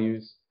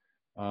values,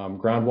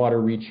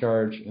 groundwater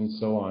recharge, and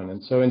so on.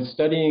 And so in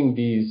studying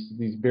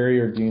these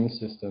barrier dune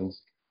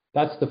systems,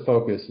 that's the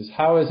focus, is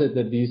how is it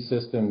that these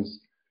systems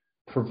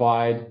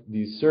provide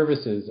these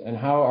services, and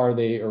how are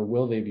they or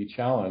will they be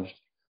challenged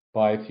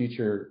by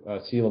future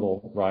sea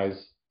level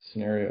rise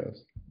scenarios?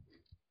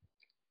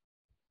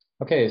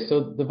 Okay,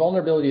 so the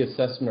vulnerability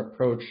assessment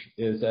approach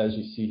is, as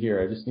you see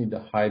here. I just need to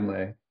hide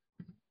my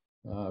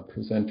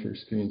presenter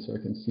screen so I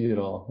can see it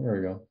all. There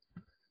we go.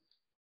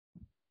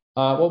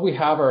 What we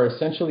have are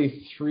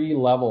essentially 3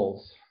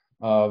 levels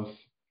of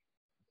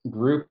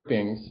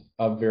groupings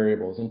of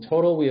variables. In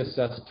total, we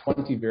assessed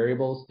 20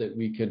 variables that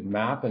we could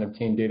map and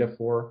obtain data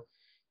for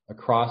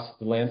across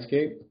the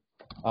landscape.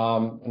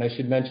 And I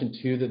should mention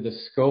too that the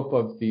scope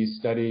of the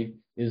study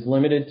is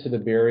limited to the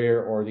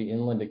barrier or the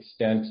inland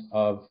extent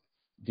of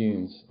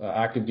dunes,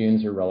 active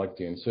dunes or relic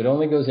dunes. So it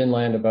only goes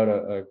inland about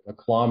a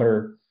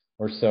kilometer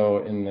or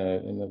so in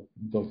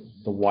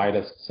the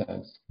widest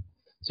sense.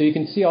 So you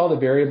can see all the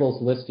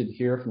variables listed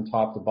here from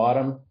top to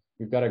bottom.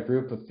 We've got a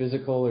group of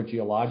physical or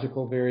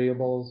geological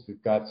variables.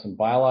 We've got some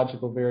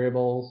biological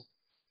variables,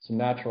 some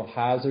natural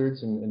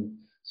hazards. And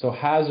so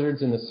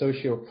hazards in the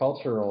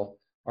sociocultural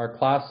are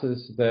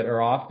classes that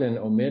are often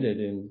omitted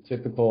in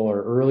typical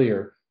or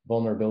earlier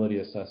vulnerability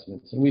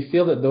assessments. And we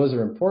feel that those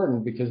are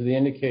important because they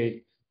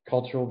indicate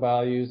cultural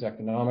values,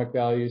 economic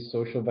values,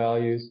 social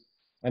values,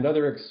 and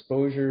other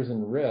exposures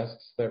and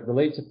risks that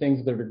relate to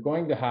things that are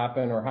going to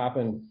happen or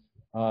happen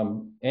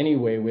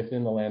anyway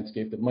within the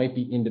landscape that might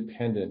be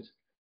independent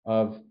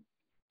of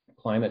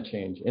climate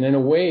change. And in a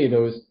way,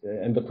 those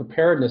and the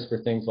preparedness for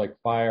things like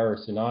fire or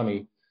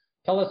tsunami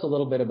tell us a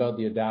little bit about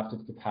the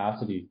adaptive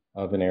capacity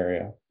of an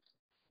area.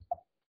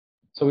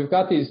 So we've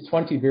got these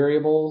 20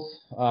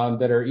 variables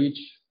that are each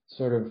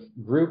sort of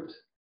grouped,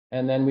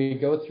 and then we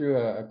go through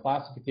a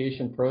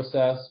classification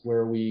process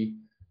where we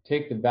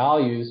take the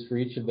values for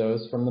each of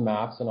those from the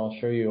maps, and I'll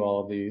show you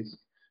all of these.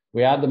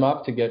 We add them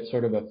up to get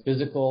sort of a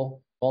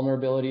physical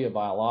vulnerability, a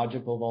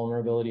biological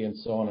vulnerability, and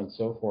so on and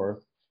so forth.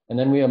 And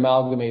then we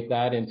amalgamate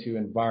that into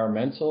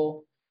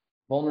environmental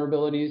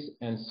vulnerabilities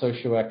and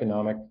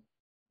socioeconomic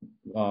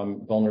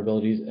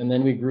vulnerabilities. And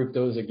then we group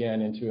those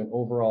again into an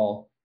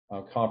overall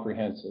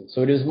comprehensive.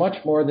 So it is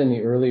much more than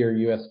the earlier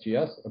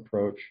USGS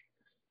approach.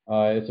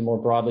 It's a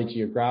more broadly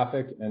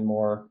geographic and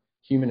more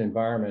human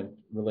environment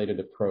related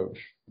approach.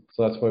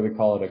 So that's why we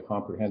call it a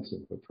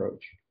comprehensive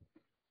approach.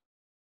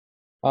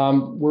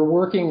 We're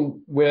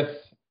working with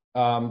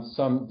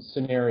some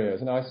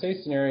scenarios. Now I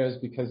say scenarios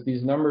because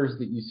these numbers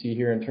that you see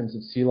here in terms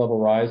of sea level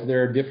rise,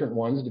 there are different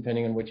ones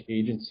depending on which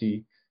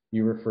agency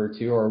you refer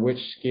to or which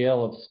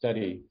scale of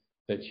study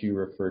that you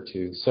refer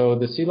to. So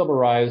the sea level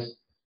rise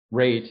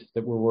rate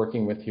that we're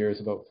working with here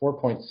is about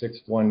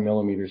 4.61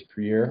 millimeters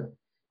per year.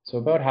 So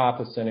about half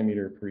a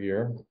centimeter per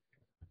year.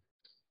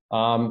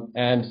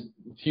 And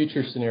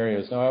future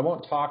scenarios. Now, I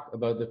won't talk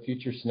about the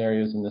future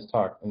scenarios in this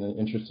talk in the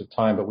interest of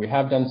time, but we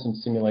have done some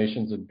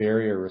simulations of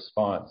barrier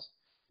response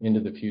into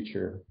the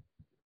future.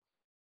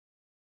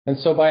 And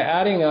so by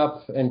adding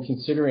up and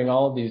considering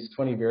all of these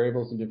 20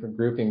 variables in different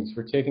groupings,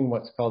 we're taking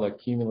what's called a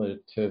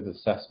cumulative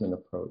assessment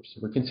approach. So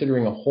we're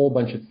considering a whole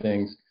bunch of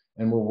things,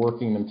 and we're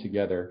working them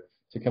together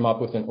to come up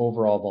with an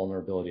overall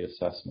vulnerability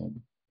assessment.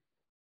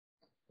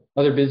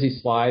 Another busy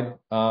slide.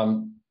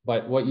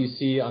 But what you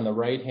see on the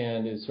right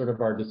hand is sort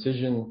of our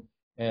decision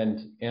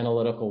and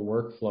analytical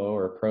workflow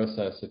or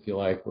process, if you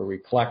like, where we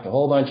collect a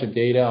whole bunch of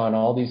data on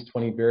all these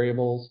 20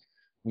 variables.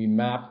 We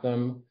map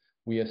them.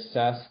 We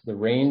assess the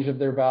range of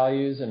their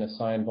values and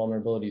assign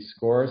vulnerability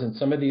scores. And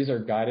some of these are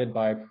guided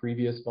by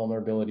previous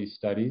vulnerability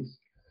studies.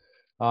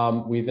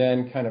 We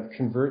then kind of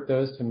convert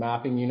those to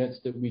mapping units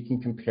that we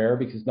can compare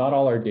because not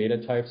all our data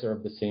types are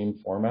of the same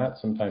format.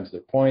 Sometimes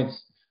they're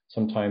points,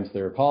 sometimes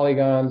they're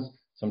polygons,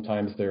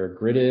 sometimes they're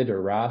gridded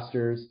or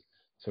rasters.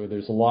 So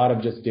there's a lot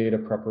of just data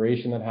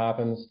preparation that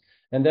happens.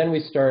 And then we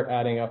start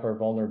adding up our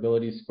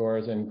vulnerability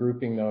scores and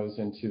grouping those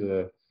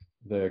into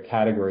the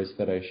categories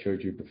that I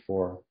showed you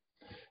before.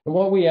 And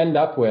what we end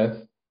up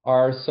with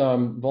are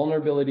some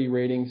vulnerability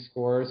rating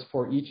scores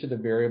for each of the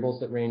variables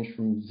that range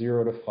from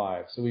 0 to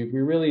 5. So we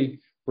really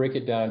break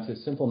it down to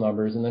simple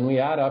numbers, and then we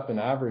add up and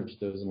average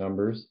those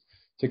numbers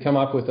to come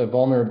up with a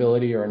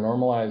vulnerability or a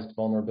normalized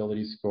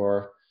vulnerability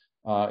score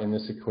in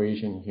this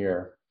equation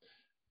here.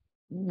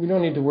 We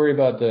don't need to worry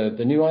about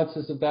the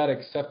nuances of that,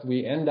 except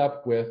we end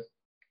up with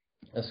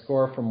a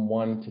score from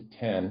 1 to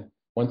 10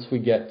 once we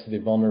get to the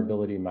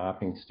vulnerability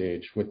mapping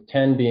stage, with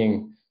 10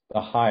 being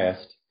the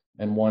highest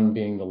and 1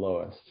 being the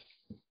lowest.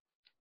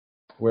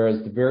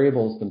 Whereas the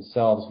variables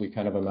themselves, we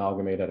kind of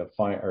amalgamate at a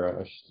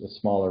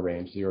smaller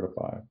range, 0 to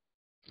 5.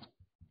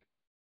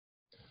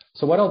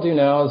 So what I'll do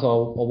now is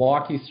I'll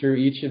walk you through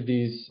each of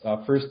these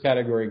first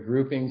category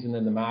groupings and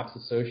then the maps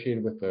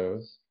associated with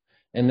those.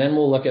 And then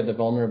we'll look at the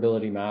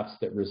vulnerability maps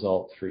that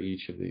result for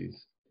each of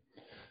these.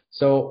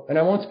 So, and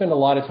I won't spend a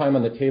lot of time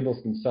on the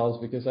tables themselves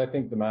because I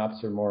think the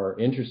maps are more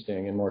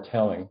interesting and more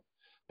telling.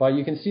 But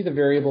you can see the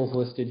variables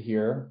listed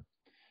here.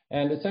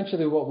 And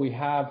essentially what we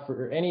have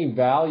for any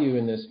value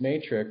in this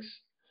matrix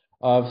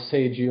of,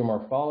 say,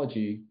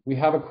 geomorphology, we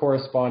have a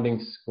corresponding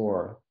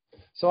score.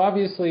 So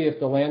obviously, if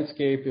the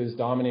landscape is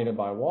dominated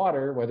by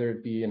water, whether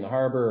it be in the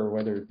harbor or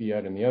whether it be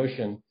out in the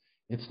ocean,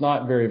 it's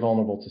not very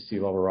vulnerable to sea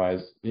level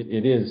rise.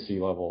 It is sea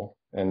level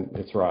and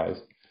its rise.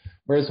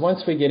 Whereas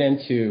once we get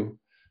into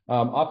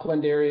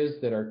upland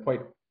areas that are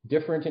quite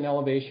different in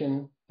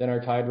elevation than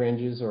our tide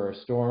ranges or our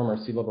storm or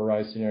sea level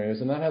rise scenarios,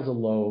 and that has a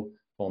low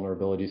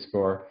vulnerability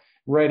score,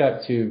 right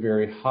up to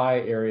very high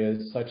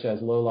areas such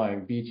as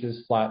low-lying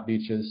beaches, flat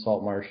beaches,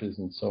 salt marshes,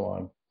 and so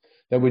on,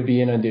 that would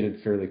be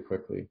inundated fairly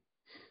quickly.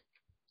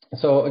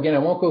 So again, I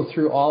won't go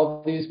through all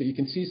of these, but you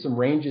can see some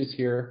ranges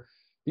here.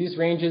 These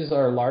ranges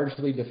are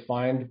largely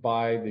defined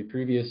by the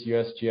previous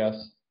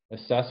USGS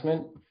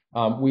assessment.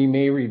 We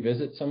may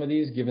revisit some of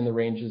these given the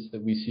ranges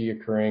that we see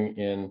occurring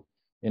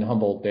in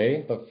Humboldt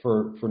Bay, but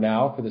for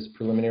now, for this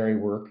preliminary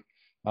work,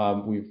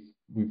 we've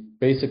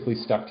basically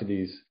stuck to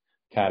these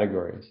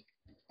categories.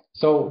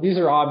 So these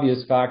are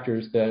obvious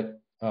factors that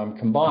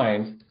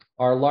combined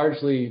are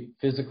largely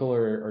physical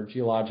or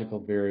geological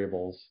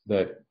variables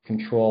that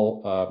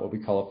control what we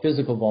call a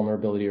physical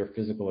vulnerability or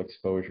physical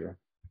exposure.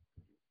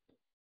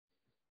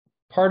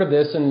 Part of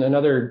this, and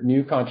another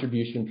new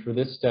contribution for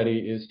this study,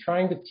 is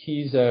trying to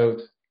tease out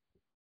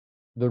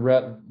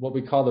what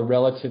we call the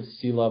relative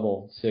sea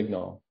level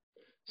signal.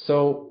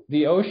 So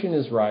the ocean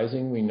is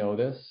rising, we know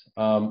this.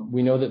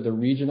 We know that the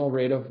regional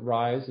rate of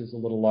rise is a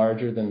little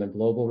larger than the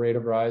global rate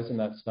of rise, and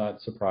that's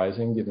not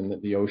surprising given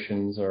that the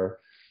oceans are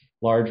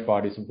large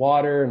bodies of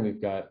water, and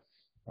we've got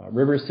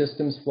river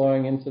systems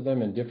flowing into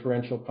them and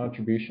differential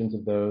contributions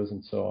of those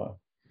and so on.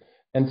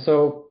 And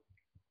so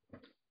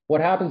what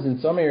happens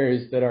in some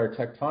areas that are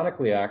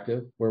tectonically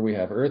active, where we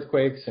have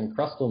earthquakes and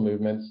crustal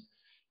movements,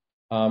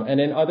 and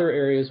in other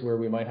areas where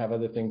we might have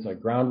other things like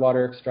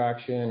groundwater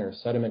extraction or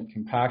sediment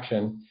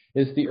compaction,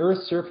 is the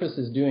Earth's surface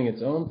is doing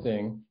its own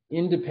thing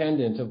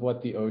independent of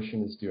what the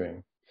ocean is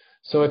doing.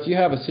 So if you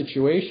have a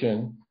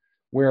situation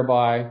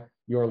whereby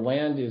your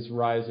land is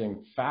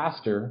rising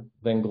faster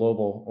than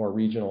global or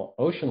regional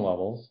ocean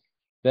levels,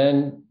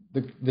 then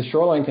the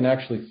shoreline can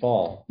actually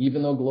fall,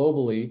 even though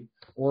globally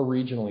or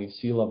regionally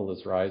sea level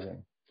is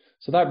rising.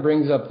 So that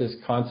brings up this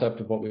concept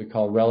of what we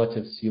call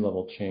relative sea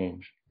level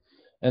change.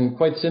 And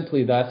quite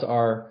simply, that's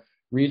our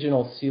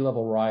regional sea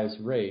level rise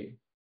rate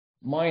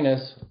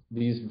minus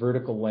these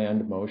vertical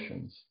land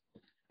motions.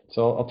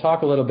 So I'll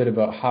talk a little bit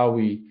about how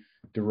we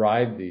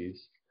derive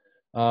these.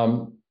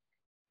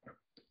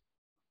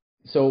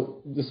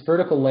 So this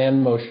vertical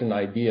land motion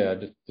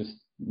idea, just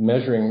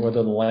measuring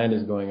whether the land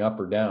is going up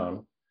or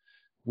down,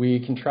 we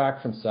can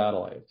track from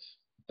satellites.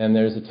 And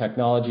there's a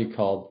technology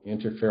called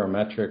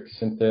interferometric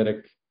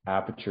synthetic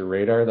aperture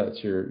radar.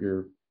 That's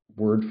your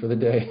word for the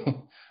day,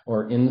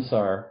 or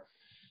INSAR.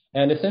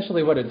 And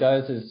essentially what it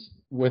does is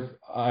with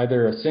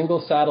either a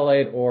single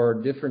satellite or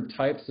different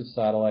types of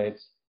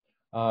satellites,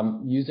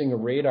 using a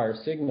radar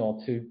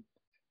signal to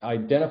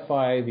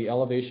identify the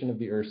elevation of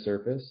the Earth's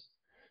surface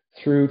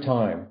through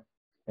time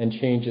and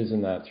changes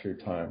in that through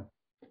time.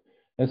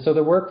 And so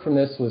the work from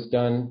this was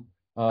done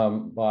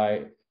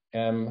by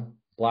M.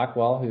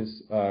 Blackwell,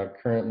 who's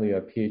currently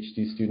a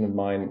PhD student of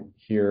mine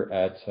here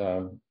at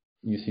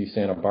UC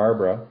Santa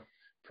Barbara,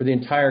 for the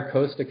entire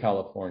coast of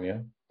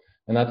California.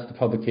 And that's the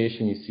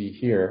publication you see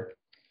here.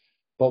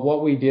 But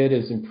what we did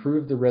is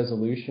improve the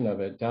resolution of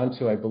it down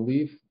to, I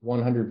believe,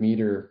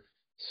 100-meter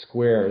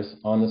squares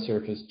on the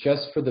surface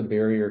just for the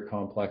barrier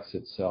complex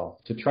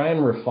itself, to try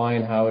and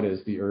refine how it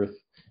is the Earth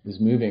is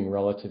moving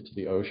relative to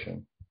the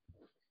ocean.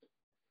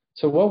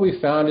 So what we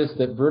found is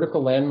that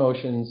vertical land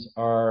motions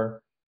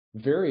are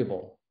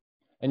variable.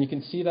 And you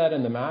can see that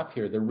in the map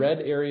here. The red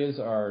areas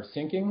are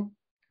sinking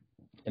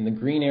and the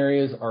green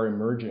areas are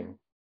emerging.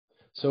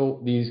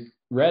 So these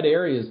red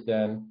areas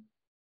then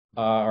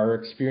are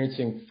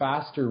experiencing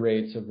faster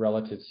rates of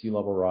relative sea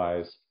level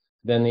rise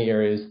than the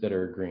areas that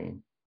are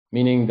green,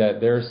 meaning that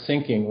they're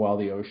sinking while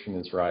the ocean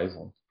is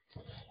rising.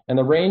 And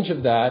the range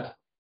of that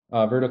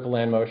vertical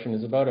land motion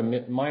is about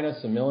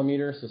minus a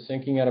millimeter, so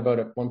sinking at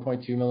about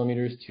 1.2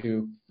 millimeters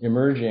to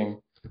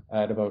emerging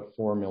at about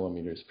 4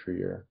 millimeters per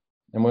year.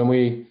 And when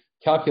we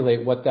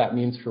calculate what that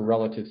means for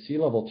relative sea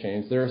level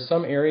change, there are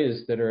some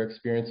areas that are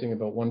experiencing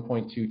about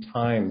 1.2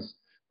 times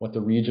what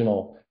the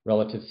regional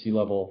relative sea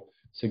level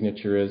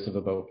signature is of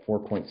about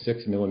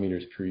 4.6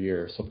 millimeters per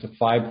year, so up to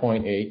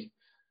 5.8,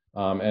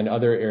 and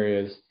other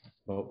areas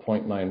about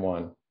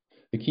 0.91.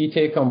 The key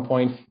take-home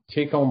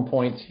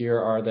points here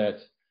are that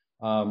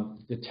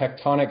the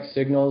tectonic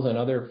signals and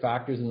other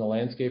factors in the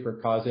landscape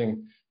are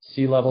causing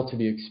sea level to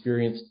be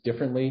experienced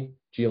differently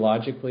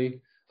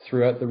geologically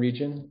throughout the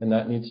region, and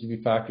that needs to be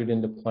factored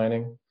into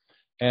planning.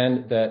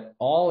 and that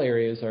all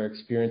areas are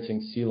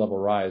experiencing sea level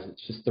rise.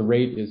 It's just the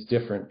rate is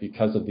different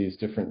because of these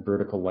different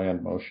vertical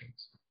land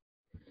motions.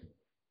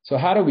 So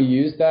how do we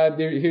use that?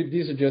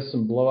 These are just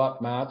some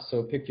blow-up maps.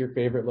 So pick your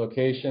favorite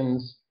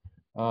locations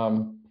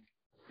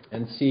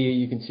and see.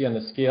 You can see on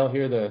the scale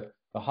here,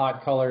 the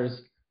hot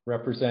colors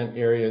represent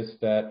areas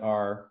that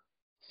are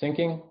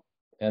sinking,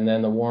 and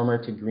then the warmer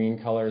to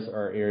green colors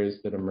are areas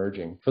that are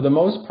emerging. For the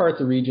most part,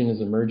 the region is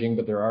emerging,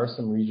 but there are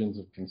some regions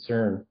of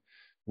concern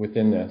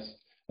within this.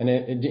 And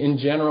in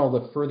general,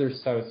 the further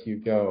south you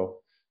go,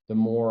 the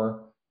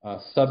more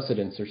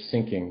subsidence or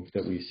sinking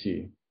that we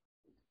see.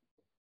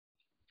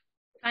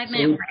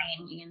 5-minute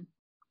warning, Ian.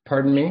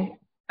 Pardon me?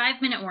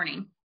 5-minute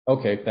warning.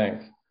 Okay,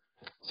 thanks.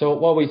 So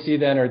what we see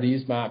then are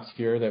these maps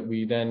here that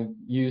we then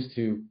use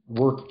to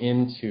work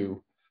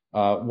into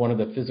one of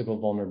the physical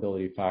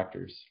vulnerability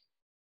factors.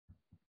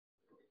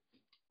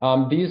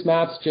 These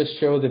maps just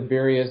show the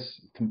various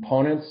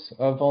components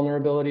of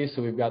vulnerability.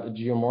 So we've got the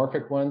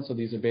geomorphic ones. So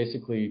these are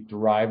basically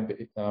derived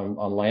on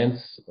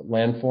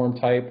landform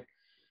type.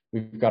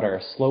 We've got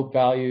our slope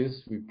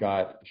values. We've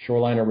got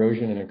shoreline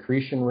erosion and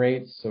accretion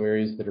rates. So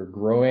areas that are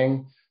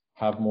growing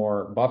have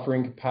more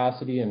buffering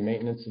capacity and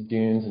maintenance of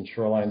dunes and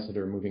shorelines that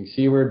are moving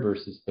seaward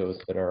versus those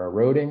that are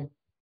eroding.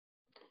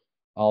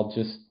 I'll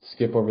just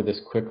skip over this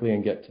quickly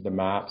and get to the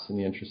maps in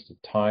the interest of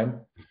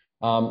time.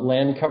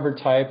 Land cover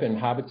type and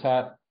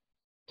habitat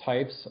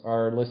types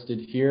are listed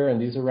here,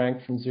 and these are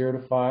ranked from 0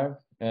 to 5.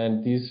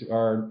 And these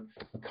are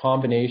a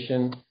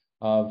combination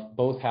of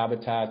both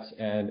habitats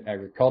and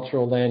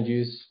agricultural land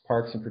use,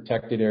 parks and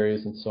protected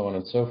areas, and so on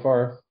and so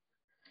forth.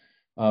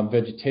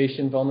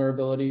 Vegetation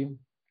vulnerability,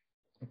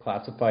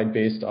 classified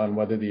based on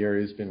whether the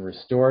area has been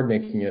restored,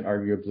 making it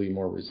arguably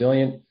more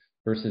resilient,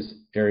 versus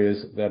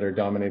areas that are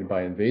dominated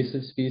by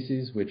invasive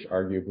species, which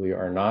arguably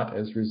are not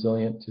as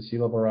resilient to sea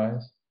level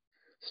rise.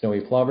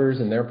 Snowy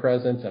plovers and their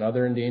presence and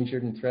other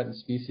endangered and threatened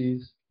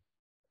species.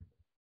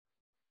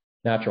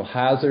 Natural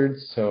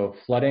hazards, so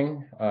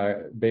flooding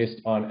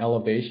based on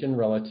elevation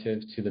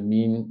relative to the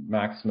mean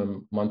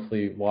maximum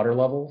monthly water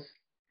levels.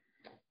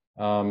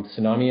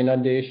 Tsunami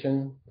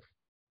inundation.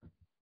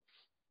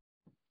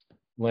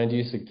 Land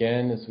use,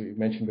 again, as we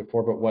mentioned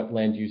before, but what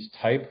land use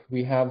type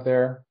we have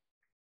there.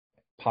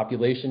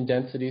 Population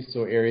density,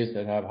 so areas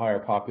that have higher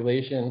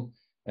population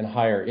and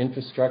higher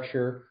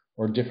infrastructure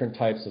or different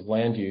types of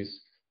land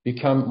use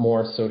become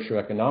more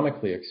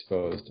socioeconomically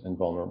exposed and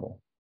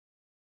vulnerable.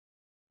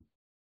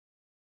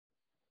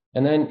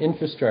 And then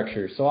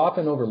infrastructure. So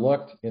often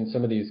overlooked in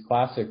some of these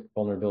classic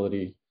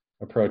vulnerability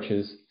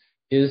approaches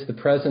is the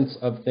presence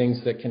of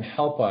things that can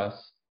help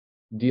us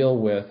deal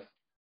with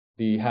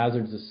the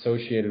hazards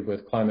associated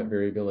with climate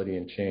variability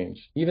and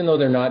change, even though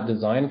they're not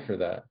designed for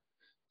that.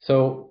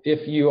 So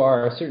if you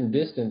are a certain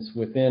distance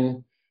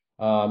within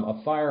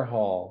a fire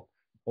hall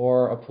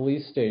or a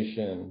police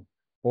station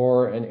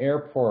or an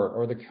airport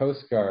or the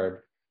Coast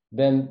Guard,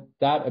 then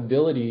that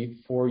ability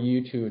for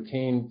you to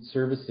attain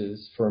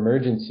services for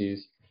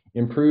emergencies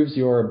improves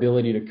your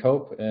ability to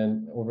cope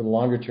and over the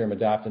longer term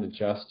adapt and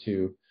adjust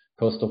to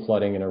coastal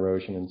flooding and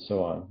erosion and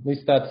so on. At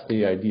least that's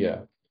the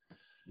idea.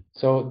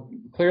 So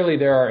clearly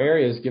there are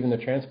areas, given the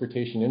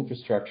transportation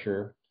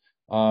infrastructure,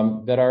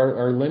 that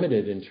are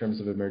limited in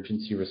terms of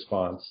emergency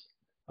response.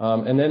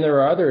 And then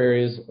there are other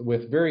areas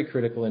with very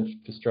critical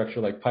infrastructure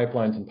like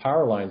pipelines and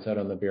power lines out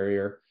on the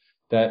barrier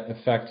that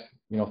affect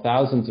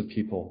thousands of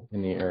people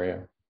in the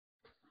area.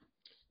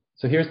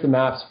 So here's the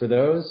maps for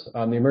those.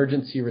 The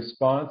emergency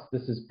response,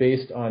 this is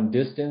based on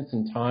distance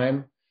and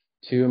time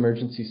to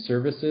emergency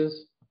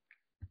services.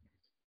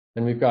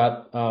 And we've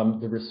got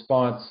the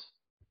response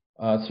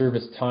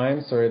service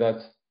time. Sorry,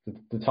 that's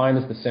the time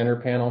is the center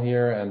panel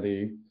here, and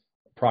the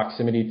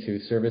proximity to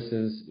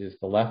services is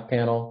the left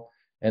panel.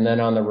 And then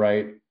on the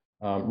right,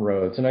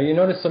 roads. And now you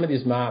notice some of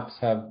these maps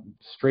have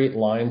straight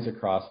lines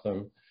across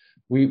them.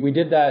 We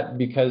did that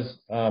because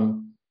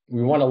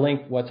we want to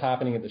link what's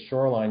happening at the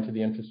shoreline to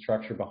the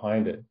infrastructure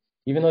behind it.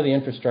 Even though the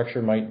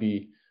infrastructure might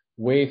be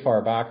way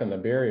far back on the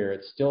barrier,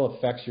 it still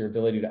affects your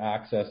ability to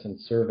access and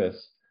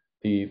service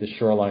the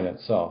shoreline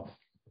itself.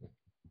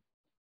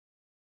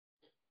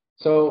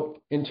 So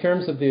in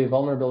terms of the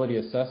vulnerability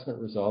assessment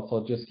results,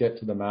 I'll just get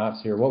to the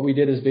maps here. What we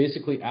did is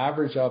basically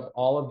average up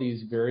all of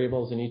these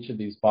variables in each of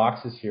these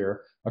boxes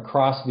here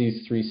across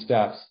these 3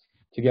 steps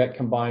to get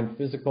combined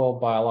physical,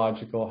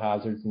 biological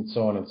hazards, and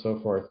so on and so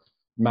forth,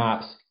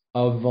 maps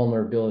of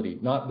vulnerability,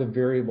 not the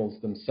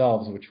variables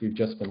themselves, which we've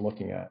just been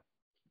looking at.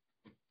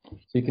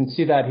 So you can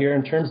see that here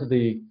in terms of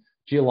the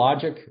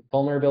geologic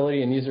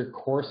vulnerability, and these are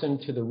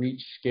coarsened to the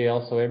reach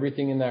scale, so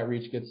everything in that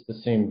reach gets the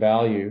same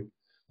value,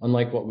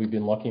 unlike what we've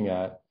been looking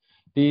at.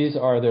 These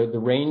are the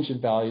range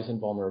of values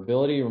in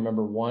vulnerability.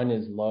 Remember, 1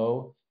 is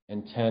low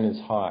and 10 is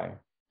high.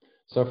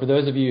 So for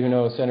those of you who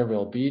know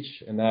Centerville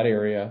Beach in that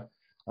area,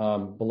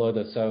 below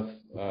the south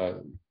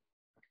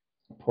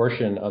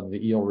portion of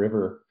the Eel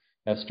River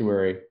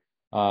estuary,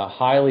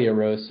 highly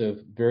erosive,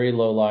 very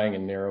low-lying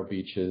and narrow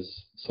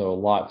beaches, so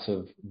lots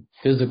of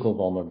physical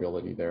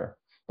vulnerability there.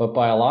 But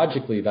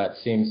biologically, that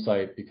same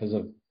site, because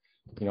of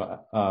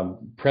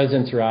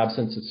presence or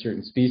absence of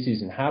certain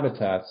species and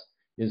habitats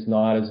is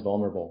not as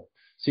vulnerable.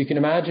 So you can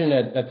imagine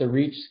at the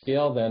reach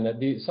scale then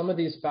that some of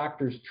these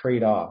factors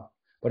trade off,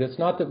 but it's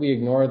not that we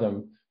ignore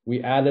them. We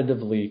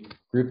additively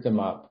group them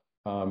up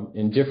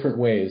in different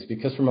ways,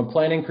 because from a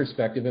planning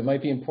perspective, it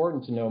might be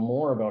important to know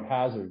more about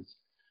hazards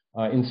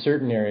in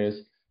certain areas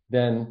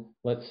than,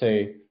 let's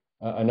say,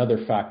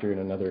 another factor in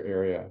another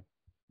area.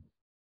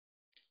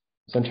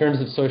 So in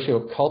terms of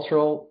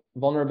sociocultural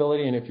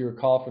vulnerability, and if you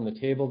recall from the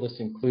table, this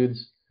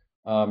includes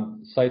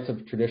sites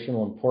of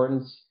traditional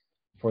importance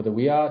for the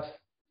Wiyot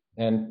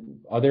and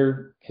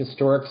other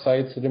historic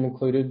sites that have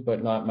included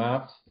but not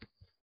mapped.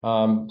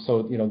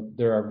 So,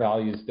 there are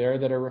values there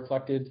that are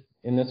reflected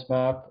in this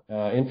map.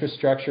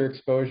 Infrastructure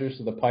exposure,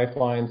 so the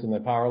pipelines and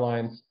the power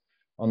lines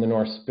on the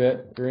North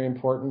Spit, very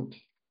important.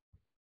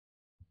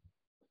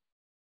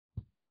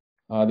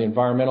 The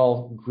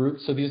environmental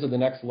groups, so these are the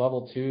next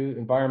level too.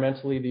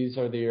 Environmentally, these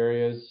are the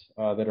areas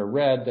that are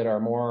red that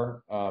are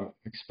more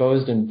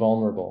exposed and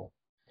vulnerable.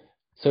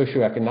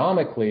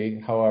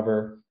 Socioeconomically,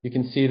 however, you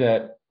can see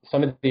that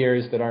some of the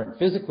areas that aren't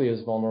physically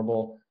as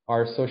vulnerable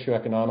are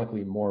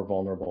socioeconomically more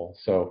vulnerable.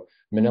 So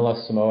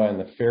Manila, Samoa, and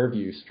the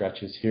Fairview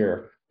stretches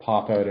here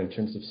pop out in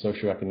terms of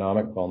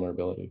socioeconomic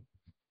vulnerability.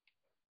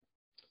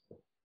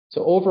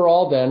 So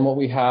overall then, what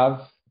we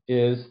have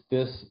is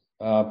this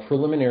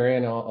preliminary,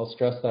 and I'll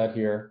stress that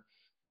here,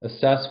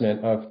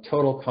 assessment of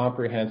total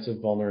comprehensive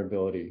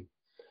vulnerability.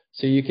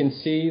 So you can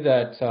see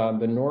that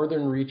the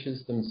northern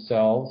reaches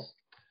themselves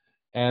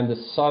and the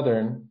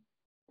southern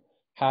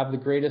have the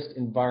greatest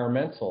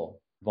environmental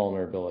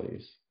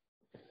vulnerabilities,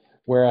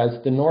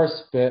 whereas the North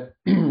Spit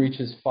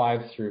reaches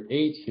 5 through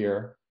 8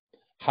 here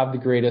have the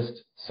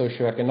greatest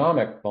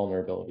socioeconomic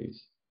vulnerabilities.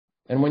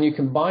 And when you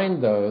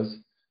combine those,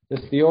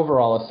 the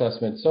overall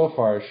assessment so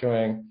far is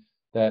showing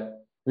that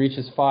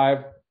reaches 5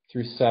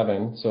 through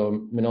 7,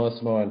 so Manila,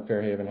 Samoa, and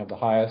Fairhaven have the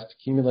highest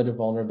cumulative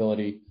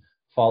vulnerability,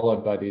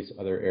 followed by these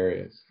other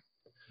areas.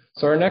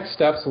 So our next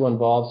steps will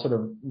involve sort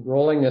of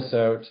rolling this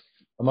out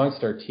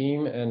amongst our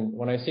team. And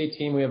when I say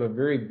team, we have a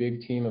very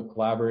big team of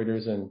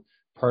collaborators and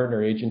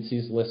partner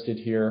agencies listed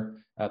here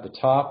at the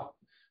top,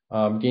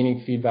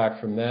 gaining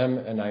feedback from them.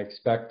 And I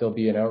expect there'll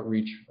be an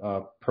outreach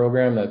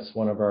program. That's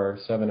one of our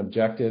 7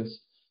 objectives,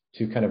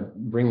 to kind of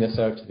bring this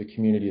out to the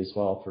community as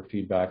well for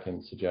feedback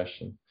and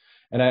suggestion.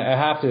 And I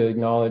have to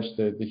acknowledge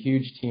the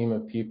huge team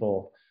of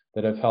people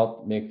that have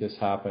helped make this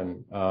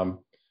happen.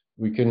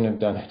 We couldn't have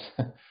done it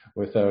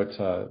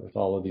without with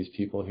all of these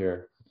people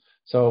here.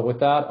 So with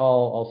that,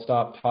 I'll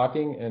stop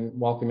talking and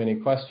welcome any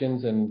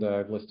questions, and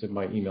I've listed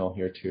my email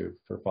here too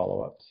for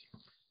follow-ups.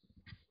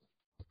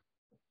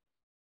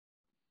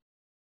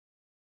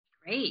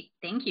 Great,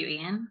 thank you,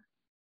 Ian.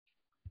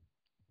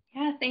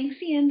 Yeah, thanks,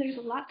 Ian. There's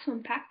a lot to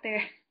unpack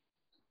there.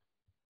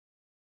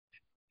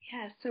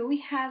 Yeah, so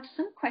we have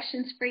some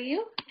questions for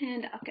you,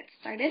 and I'll get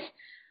started.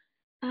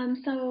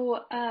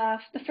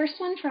 The first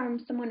one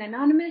from someone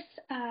anonymous,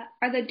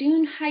 are the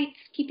dune heights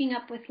keeping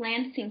up with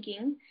land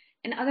sinking?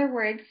 In other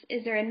words,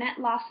 is there a net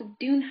loss of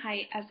dune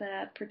height as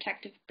a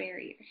protective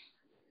barrier?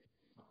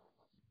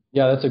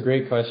 Yeah, that's a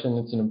great question.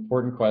 It's an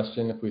important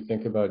question if we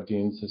think about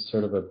dunes as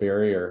sort of a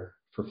barrier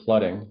for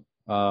flooding.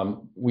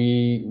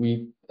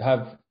 We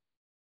have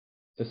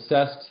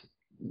assessed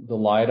the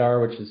LIDAR,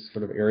 which is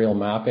sort of aerial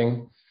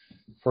mapping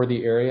for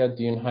the area.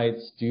 Dune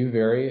heights do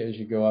vary as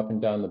you go up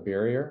and down the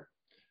barrier.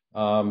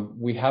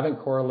 We haven't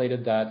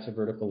correlated that to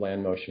vertical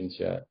land motions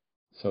yet.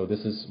 So this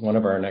is one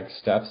of our next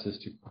steps, is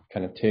to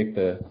kind of take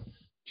the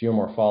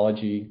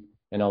geomorphology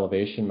and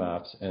elevation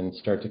maps and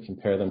start to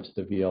compare them to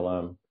the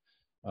VLM.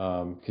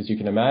 Because you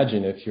can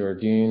imagine if your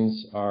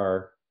dunes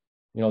are,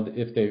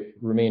 if they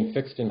remain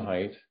fixed in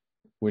height,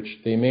 which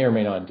they may or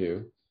may not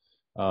do,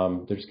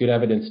 there's good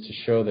evidence to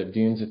show that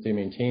dunes, if they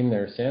maintain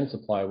their sand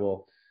supply,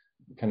 will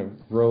kind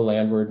of grow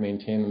landward,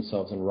 maintain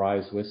themselves, and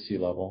rise with sea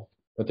level.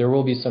 But there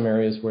will be some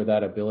areas where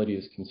that ability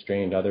is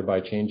constrained, either by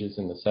changes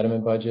in the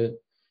sediment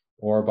budget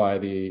or by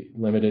the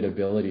limited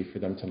ability for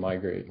them to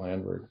migrate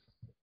landward.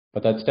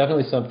 But that's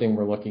definitely something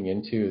we're looking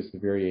into, is the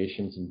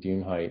variations in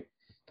dune height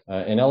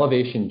and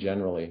elevation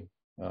generally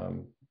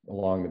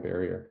along the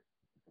barrier.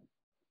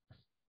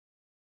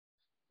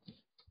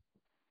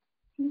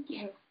 Thank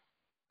you.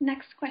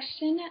 Next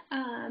question.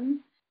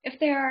 If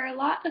there are a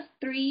lot of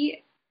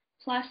 3+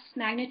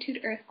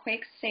 magnitude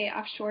earthquakes, say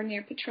offshore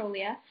near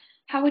Petrolia,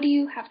 how would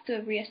you have to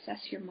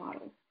reassess your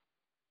model?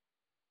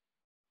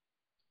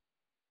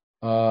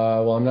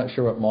 Well, I'm not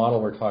sure what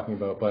model we're talking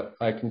about, but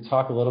I can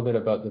talk a little bit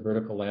about the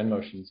vertical land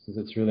motions because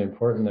it's really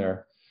important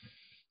there.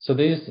 So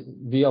these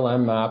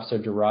VLM maps are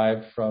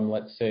derived from,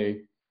 let's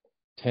say,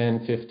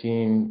 10,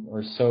 15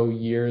 or so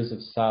years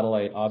of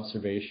satellite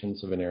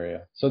observations of an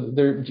area. So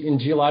they're, in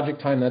geologic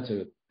time, that's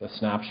a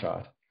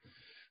snapshot.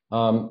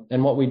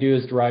 And what we do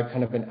is derive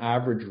kind of an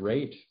average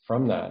rate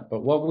from that.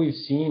 But what we've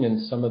seen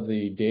in some of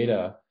the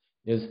data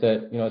is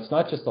that, it's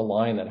not just a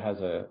line that has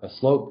a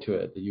slope to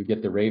it that you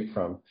get the rate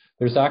from.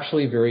 There's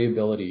actually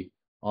variability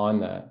on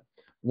that.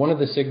 One of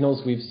the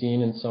signals we've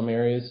seen in some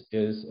areas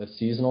is a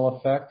seasonal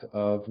effect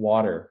of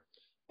water.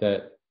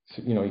 that,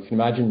 you know, you can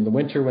imagine in the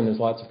winter when there's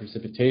lots of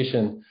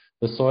precipitation,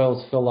 the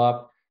soils fill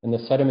up and the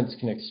sediments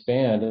can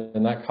expand,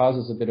 and that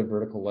causes a bit of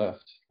vertical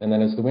lift. And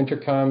then as the winter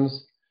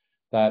comes,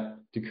 that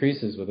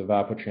decreases with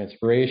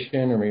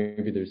evapotranspiration, or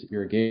maybe there's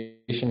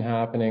irrigation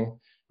happening.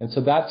 And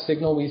so that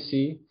signal we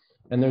see,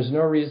 and there's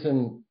no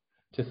reason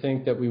to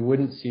think that we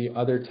wouldn't see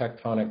other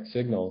tectonic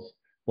signals,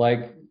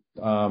 like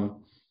sort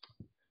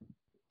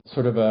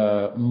of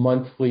a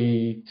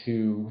monthly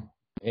to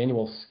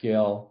annual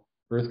scale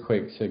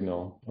earthquake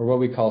signal, or what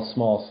we call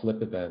small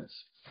slip events.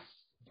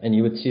 And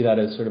you would see that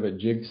as sort of a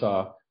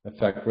jigsaw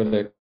effect where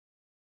the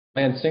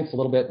land sinks a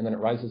little bit and then it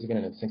rises again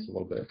and it sinks a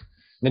little bit.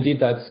 And indeed,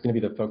 that's going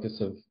to be the focus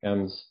of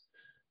M's,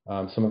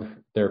 some of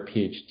their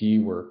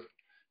PhD work,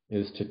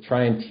 is to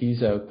try and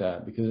tease out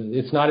that, because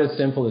it's not as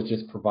simple as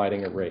just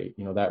providing a rate.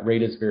 You know, that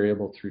rate is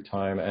variable through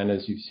time and,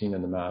 as you've seen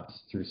in the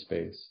maps, through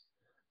space.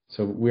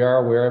 So we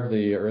are aware of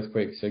the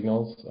earthquake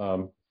signals.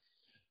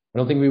 I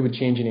don't think we would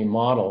change any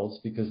models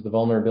because the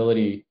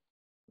vulnerability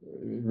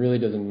really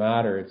doesn't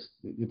matter.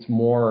 It's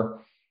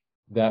more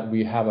that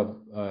we have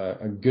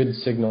a good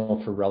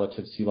signal for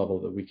relative sea level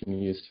that we can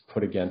use to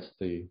put against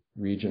the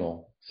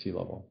regional sea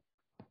level,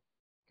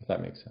 if that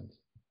makes sense.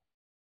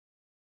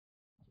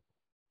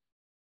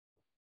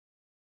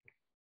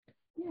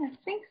 Yeah,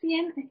 thanks,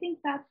 Ian. I think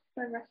that's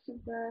the rest of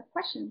the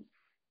questions.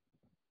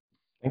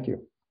 Thank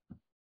you.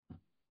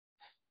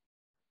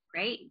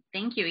 Great.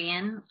 Thank you,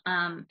 Ian.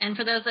 And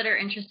for those that are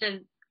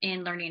interested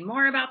in learning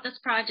more about this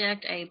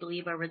project, I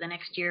believe over the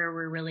next year,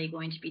 we're really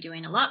going to be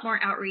doing a lot more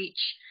outreach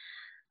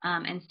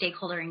and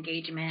stakeholder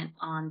engagement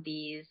on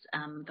these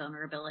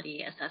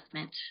vulnerability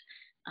assessment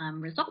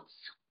results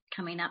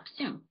coming up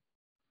soon.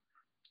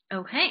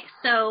 Okay,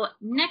 so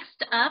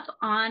next up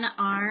on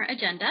our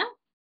agenda,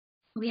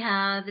 we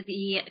have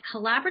the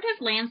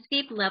Collaborative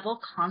Landscape Level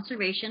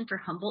Conservation for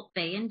Humboldt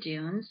Bay and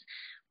Dunes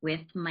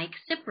with Mike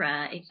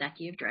Cipra,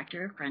 Executive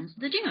Director of Friends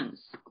of the Dunes.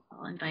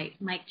 I'll invite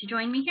Mike to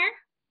join me here.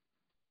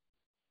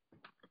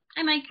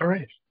 Hi, Mike. All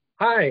right.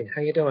 Hi,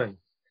 how you doing?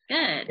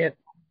 Good. Yeah.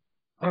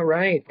 All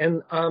right.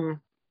 And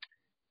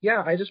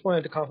yeah, I just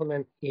wanted to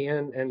compliment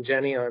Ian and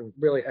Jenny on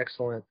really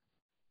excellent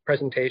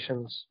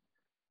presentations.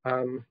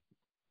 Go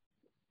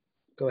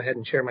ahead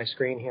and share my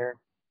screen here.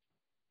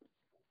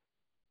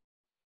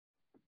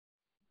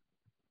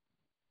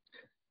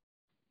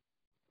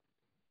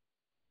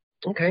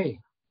 Okay.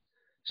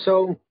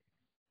 So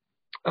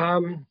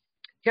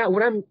yeah,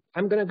 what I'm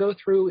going to go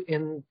through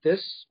in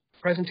this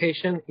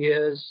presentation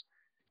is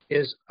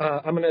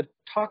I'm going to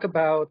talk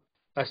about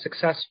a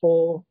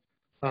successful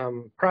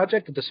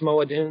project at the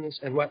Samoa Dunes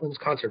and Wetlands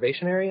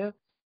Conservation Area,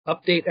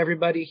 update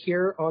everybody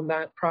here on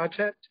that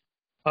project,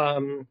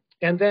 and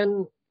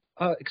then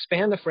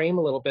expand the frame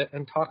a little bit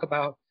and talk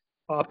about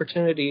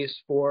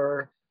opportunities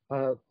for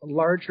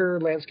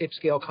larger landscape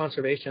scale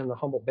conservation in the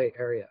Humboldt Bay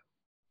area.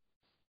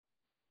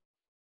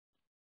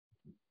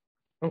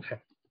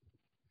 Okay.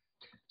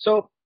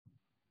 So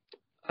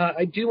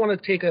I do want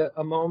to take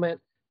a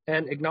moment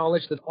and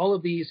acknowledge that all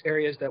of these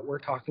areas that we're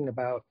talking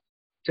about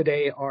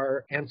today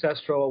are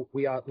ancestral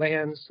Wiyot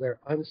lands. They're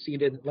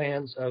unceded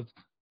lands of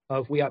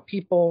Wiyot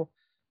people.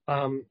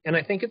 And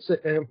I think it's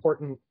an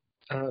important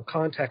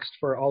context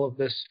for all of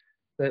this.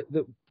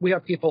 The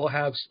Wiyot people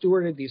have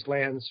stewarded these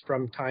lands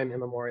from time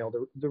immemorial.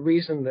 The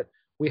reason that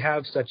we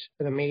have such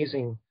an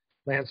amazing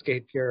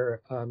landscape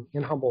here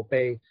in Humboldt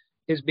Bay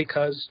is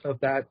because of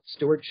that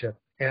stewardship.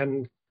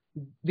 And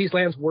these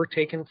lands were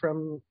taken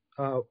from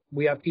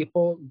Wiyot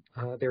people.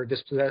 They were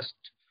dispossessed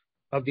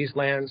of these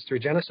lands through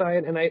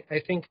genocide. And I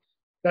think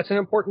that's an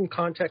important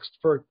context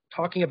for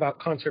talking about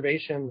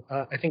conservation.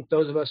 I think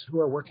those of us who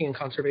are working in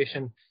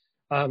conservation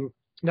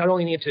not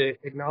only need to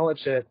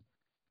acknowledge it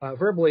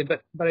verbally,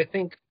 but I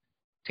think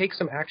take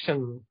some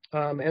action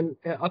and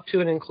up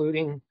to and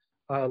including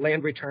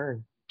land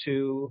return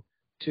to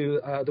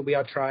the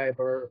Wiyot tribe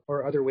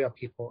or other Wiyot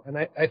people. And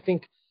I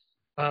think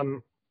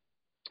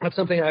that's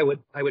something I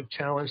would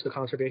challenge the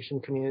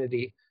conservation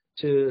community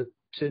to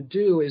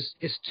do is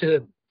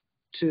to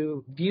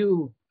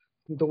view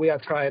the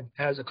Wiyot tribe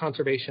as a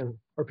conservation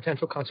or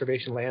potential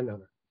conservation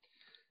landowner.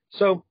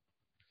 So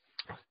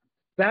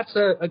that's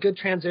a good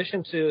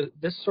transition to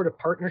this sort of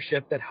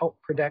partnership that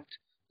helped protect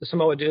the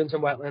Samoa Dunes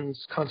and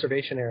Wetlands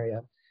Conservation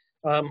Area.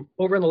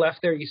 Over on the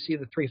left there, you see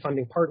the three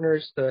funding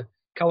partners, the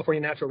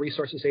California Natural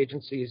Resources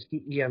Agency's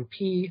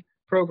EEMP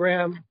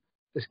program,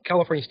 the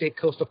California State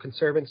Coastal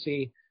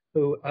Conservancy,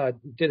 who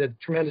did a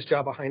tremendous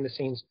job behind the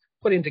scenes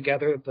putting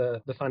together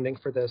the funding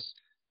for this,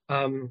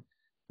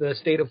 the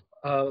State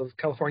of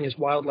California's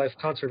Wildlife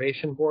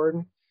Conservation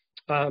Board.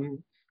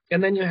 And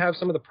then you have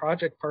some of the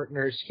project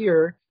partners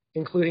here,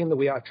 including the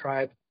Wiyot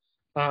tribe,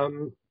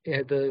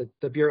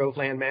 the Bureau of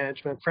Land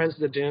Management, Friends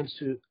of the Dunes,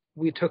 who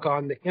we took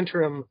on the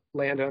interim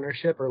land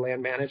ownership or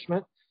land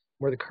management.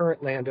 We're the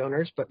current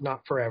landowners, but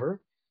not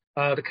forever.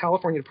 The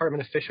California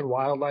Department of Fish and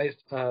Wildlife,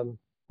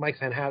 Mike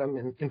Van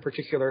Hattem in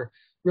particular,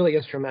 really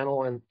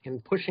instrumental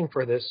in pushing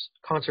for this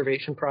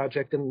conservation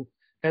project, and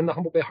the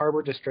Humboldt Bay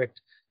Harbor District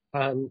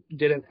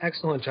did an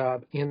excellent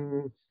job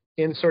in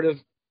sort of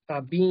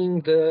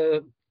being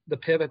the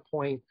pivot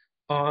point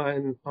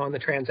on the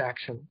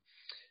transaction.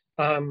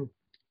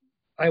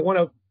 I want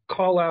to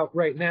call out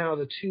right now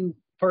the two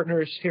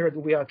partners here at the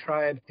Wiyot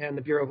Tribe and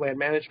the Bureau of Land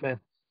Management.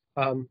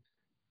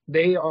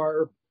 They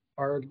are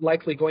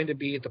likely going to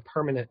be the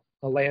permanent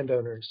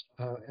landowners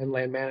and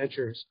land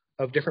managers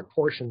of different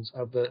portions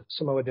of the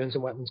Samoa Dunes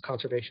and Wetlands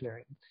Conservation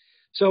Area.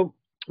 So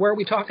where are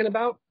we talking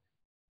about?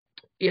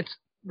 It's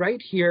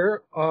right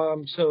here.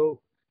 So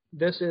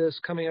this is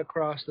coming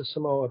across the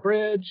Samoa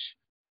Bridge,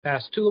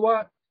 past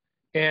Tuluwat,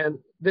 and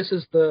this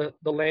is the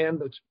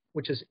land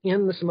which is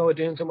in the Samoa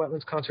Dunes and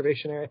Wetlands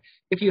Conservation Area.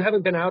 If you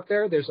haven't been out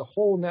there, there's a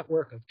whole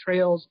network of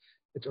trails.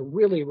 It's a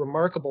really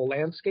remarkable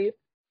landscape.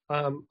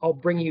 I'll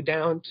bring you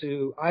down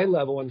to eye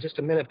level in just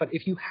a minute, but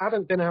if you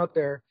haven't been out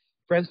there,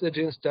 Friends of the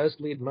Dunes does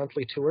lead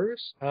monthly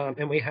tours,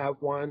 and we have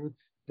one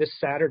this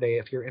Saturday.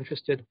 If you're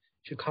interested,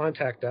 to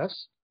contact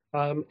us.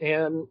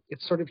 And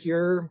it's sort of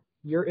your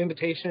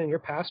invitation and your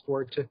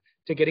passport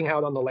to getting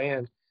out on the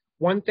land.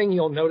 One thing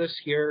you'll notice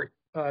here,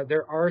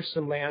 there are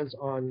some lands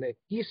on the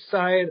east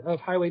side of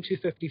Highway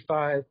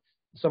 255,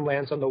 some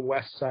lands on the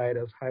west side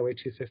of Highway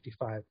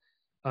 255.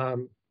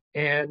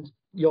 And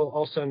you'll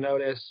also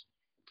notice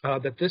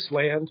that this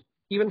land,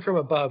 even from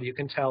above, you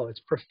can tell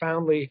it's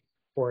profoundly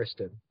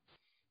forested.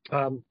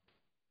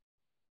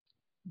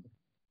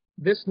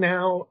 This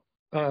now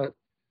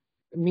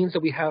means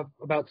that we have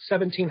about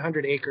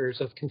 1,700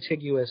 acres of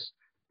contiguous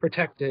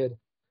protected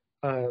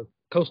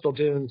coastal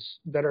dunes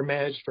that are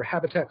managed for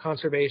habitat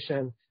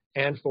conservation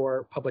and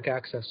for public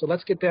access. So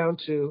let's get down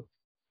to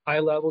eye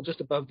level,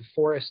 just above the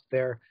forest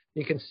there.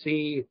 You can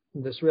see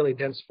this really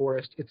dense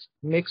forest. It's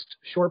mixed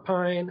shore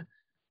pine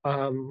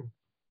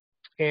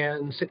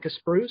and Sitka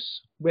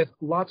spruce with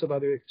lots of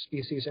other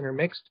species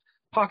intermixed,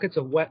 pockets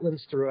of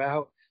wetlands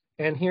throughout.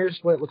 And here's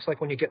what it looks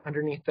like when you get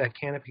underneath that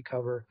canopy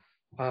cover.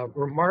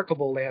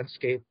 Remarkable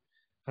landscape.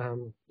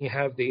 You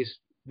have these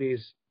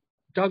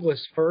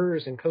Douglas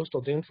firs and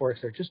coastal dune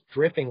forests. They're just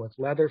dripping with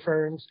leather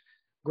ferns,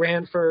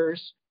 grand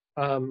firs,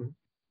 and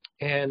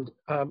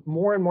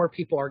more and more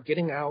people are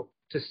getting out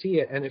to see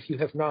it. And if you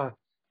have not,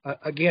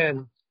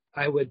 again,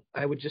 I would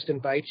just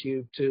invite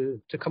you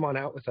to come on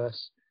out with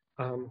us.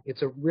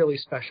 It's a really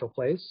special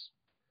place.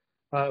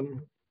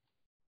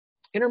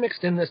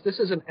 Intermixed in this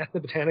is an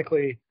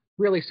ethnobotanically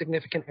really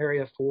significant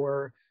area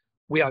for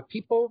Wiyot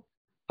people.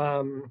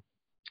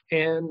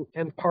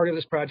 And part of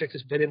this project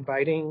has been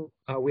inviting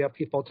Wiyot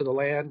people to the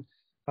land.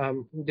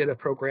 We did a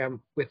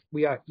program with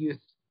Wiyot youth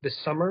this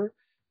summer,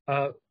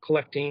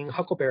 collecting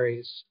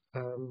huckleberries.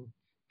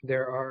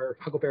 There are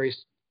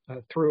huckleberries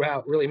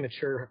throughout, really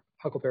mature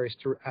huckleberries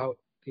throughout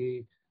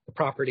the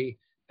property,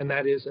 and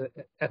that is an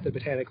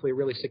ethnobotanically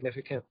really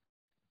significant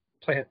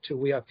plant to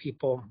Wiyot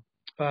people,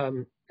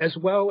 as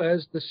well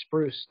as the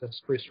spruce. The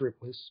spruce root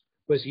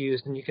was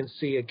used, and you can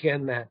see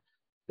again that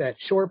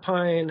shore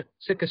pine,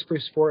 Sitka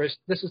spruce forest.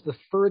 This is the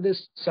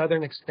furthest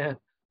southern extent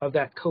of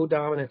that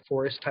co-dominant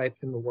forest type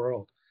in the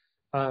world.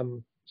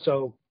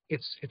 So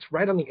it's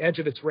right on the edge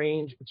of its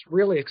range. It's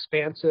really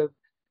expansive,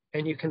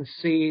 and you can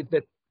see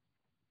that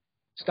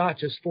it's not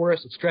just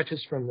forest. It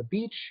stretches from the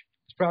beach,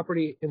 this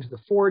property, into the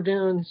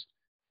foredunes.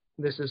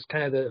 This is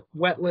kind of the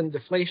wetland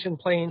deflation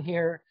plain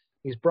here,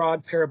 these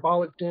broad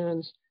parabolic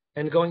dunes,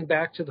 and going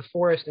back to the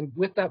forest. And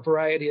with that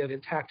variety of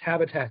intact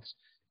habitats,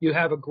 you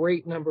have a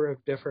great number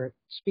of different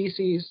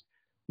species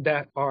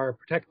that are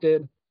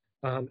protected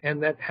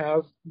and that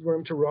have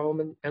room to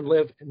roam and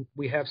live. And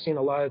we have seen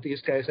a lot of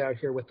these guys out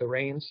here with the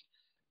rains.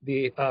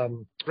 The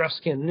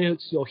rough-skinned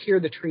newts, you'll hear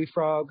the tree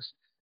frogs,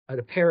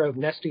 a pair of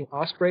nesting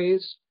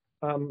ospreys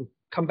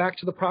come back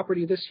to the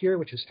property this year,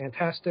 which is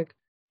fantastic.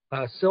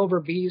 Silver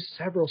bees,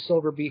 several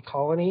silver bee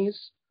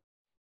colonies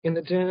in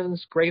the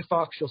dunes. Gray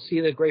fox, you'll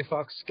see the gray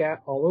fox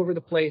scat all over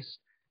the place.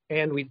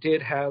 And we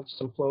did have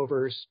some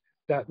plovers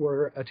that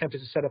were attempted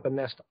to set up a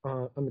nest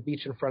on the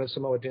beach in front of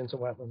Samoa Dunes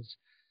and Wetlands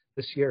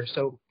this year.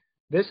 So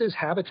this is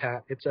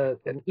habitat. It's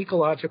an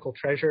ecological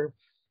treasure.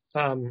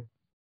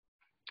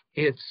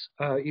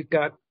 You've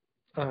got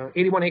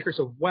 81 acres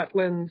of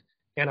wetland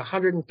and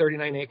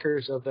 139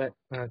 acres of that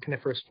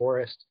coniferous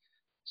forest.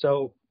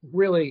 So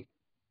really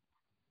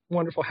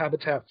wonderful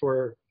habitat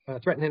for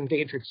threatened and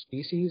endangered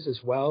species as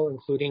well,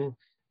 including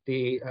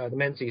the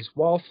Menzies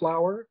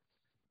wallflower,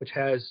 which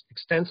has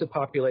extensive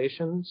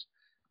populations,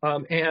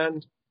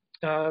 and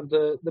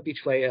the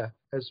beach leia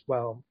as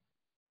well.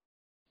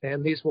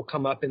 And these will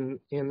come up in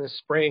the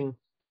spring.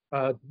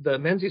 The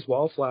Menzies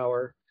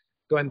wallflower,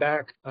 going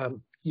back,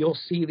 you'll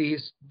see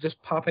these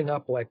just popping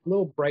up like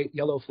little bright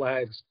yellow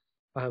flags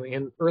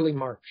in early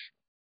March.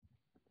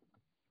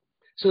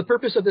 So the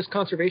purpose of this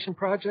conservation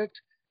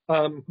project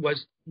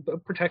was the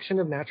protection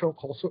of natural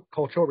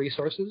cultural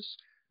resources,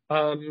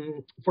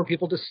 for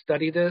people to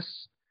study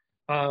this,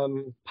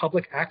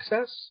 public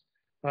access,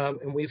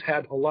 and we've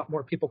had a lot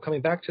more people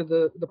coming back to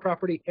the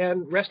property,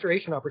 and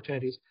restoration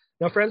opportunities.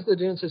 Now, Friends of the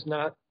Dunes has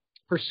not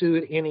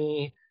pursued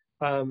any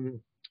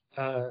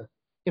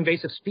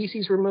invasive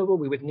species removal.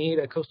 We would need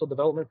a coastal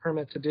development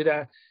permit to do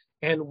that,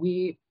 and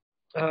we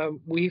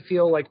we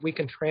feel like we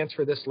can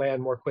transfer this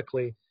land more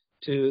quickly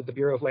to the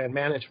Bureau of Land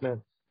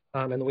Management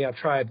and the Wiyot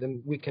tribe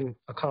than we can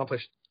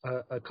accomplish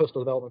a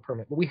coastal development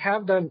permit. But we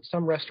have done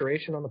some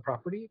restoration on the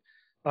property.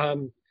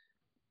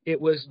 It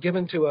was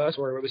given to us,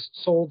 or it was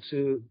sold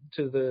to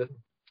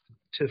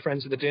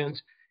Friends of the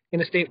Dunes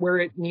in a state where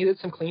it needed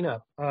some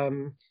cleanup.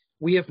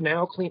 We have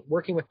now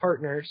working with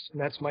partners,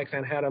 and that's Mike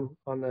Van Hattem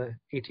on the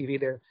ATV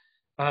there.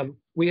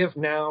 We have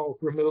now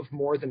removed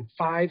more than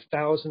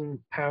 5,000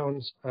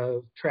 pounds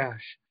of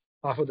trash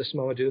off of the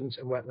Samoa Dunes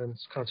and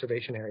Wetlands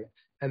Conservation Area.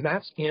 And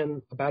that's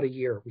in about a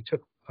year. We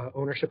took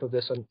ownership of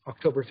this on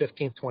October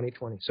 15th,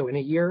 2020. So in a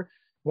year,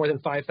 more than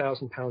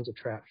 5,000 pounds of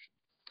trash.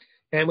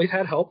 And we've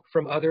had help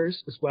from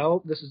others as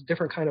well. This is a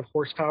different kind of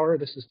horsepower.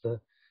 This is the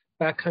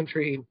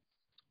backcountry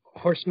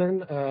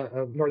horsemen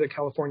of Northern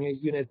California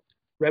Unit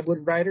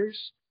Redwood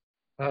Riders,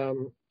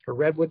 or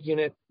Redwood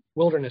Unit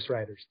Wilderness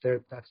Riders.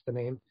 That's the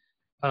name.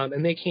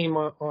 And they came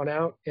on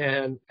out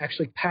and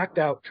actually packed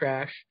out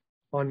trash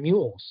on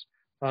mules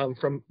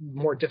from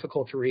more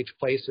difficult to reach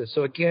places.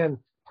 So again,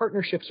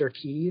 partnerships are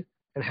key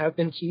and have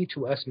been key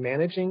to us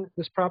managing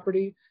this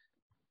property.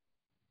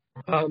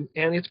 And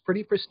it's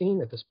pretty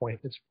pristine at this point.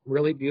 It's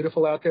really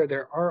beautiful out there.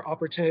 There are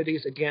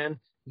opportunities. Again,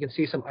 you can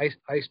see some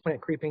ice plant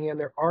creeping in.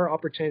 There are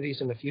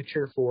opportunities in the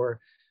future for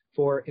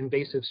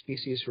invasive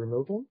species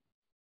removal.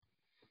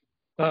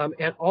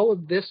 And all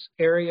of this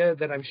area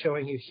that I'm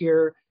showing you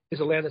here is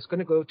a land that's going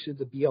to go to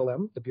the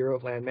BLM, the Bureau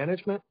of Land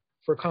Management,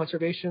 for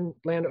conservation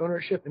land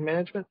ownership and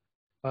management.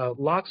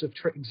 Lots of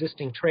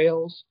existing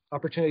trails,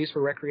 opportunities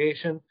for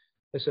recreation.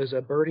 This is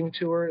a birding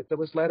tour that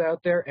was led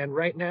out there. And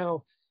right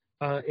now,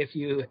 if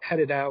you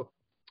headed out,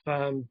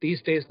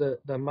 these days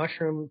the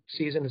mushroom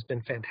season has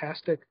been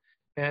fantastic.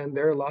 And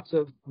there are lots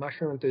of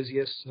mushroom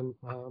enthusiasts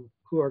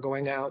who are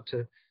going out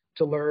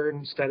to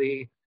learn,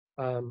 study,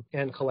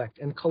 and collect.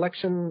 And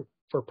collection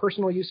for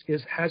personal use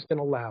has been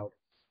allowed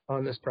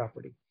on this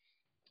property.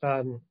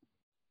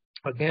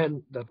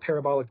 Again, the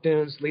parabolic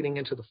dunes leading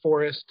into the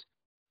forest,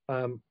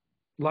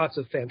 lots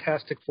of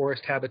fantastic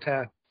forest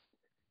habitat.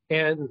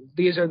 And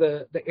these are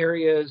the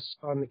areas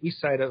on the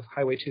east side of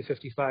Highway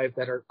 255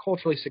 that are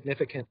culturally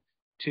significant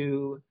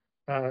to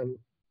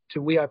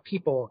Wiyot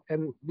people.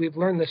 And we've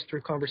learned this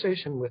through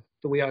conversation with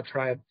the Wiyot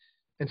tribe.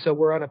 And so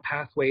we're on a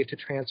pathway to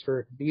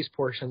transfer these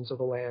portions of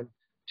the land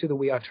to the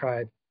Wiyot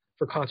tribe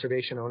for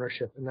conservation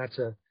ownership. And that's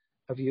a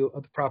view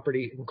of the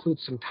property. It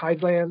includes some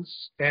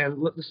tidelands.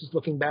 And this is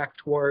looking back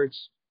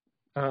towards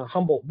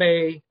Humboldt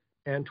Bay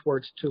and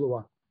towards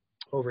Tuluá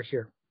over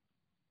here.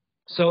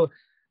 So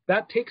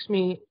that takes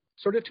me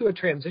sort of to a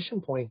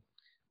transition point.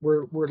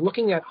 We're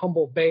looking at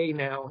Humboldt Bay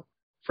now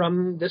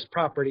from this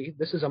property.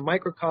 This is a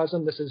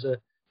microcosm. This is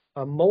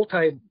a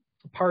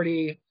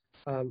multi-party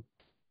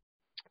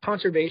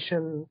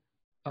conservation,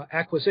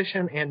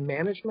 acquisition, and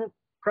management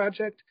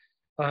project.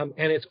 And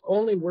it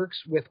only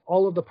works with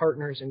all of the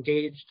partners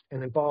engaged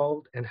and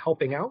involved and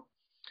helping out.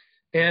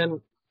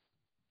 And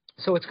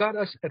so it's got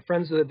us at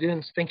Friends of the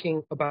Dunes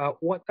thinking about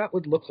what that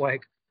would look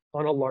like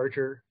on a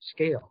larger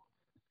scale.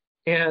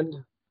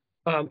 And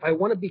I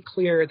want to be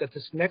clear that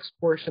this next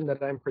portion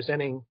that I'm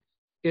presenting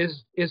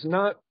is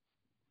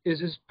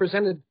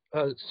presented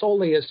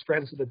solely as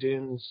Friends of the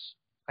Dunes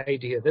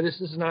idea. That this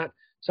is not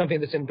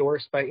something that's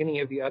endorsed by any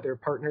of the other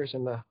partners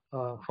in the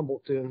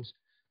Humboldt Dunes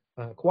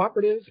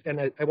Cooperative.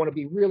 And I want to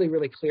be really,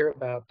 really clear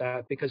about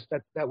that, because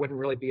that wouldn't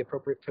really be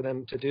appropriate for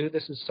them to do.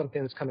 This is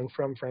something that's coming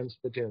from Friends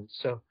of the Dunes.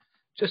 So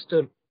just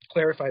to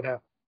clarify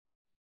that.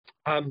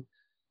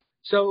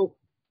 So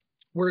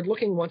we're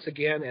looking once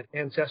again at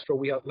ancestral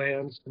Wiyot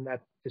lands, and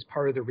that is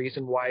part of the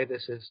reason why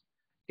this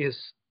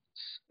is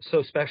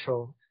so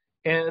special.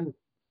 And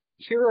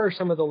here are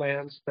some of the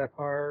lands that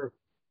are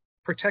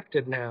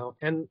protected now.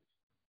 And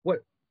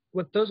what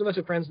those of us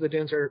at Friends of the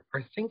Dunes are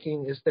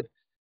thinking is that,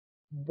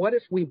 what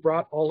if we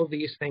brought all of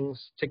these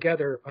things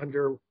together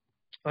under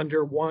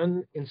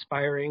one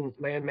inspiring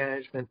land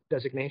management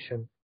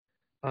designation?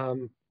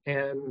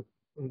 And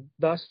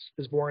thus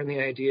is born the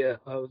idea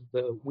of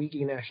the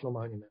Wigi National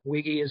Monument.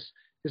 Wigi is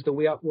the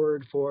Wiyot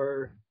word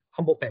for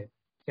Humboldt Bay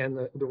and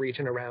the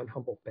region around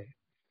Humboldt Bay.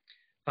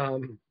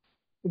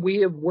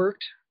 We have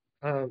worked,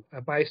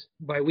 by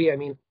we, I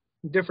mean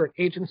different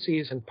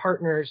agencies and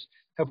partners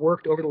have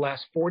worked over the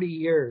last 40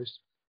 years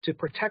to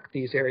protect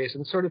these areas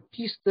and sort of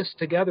piece this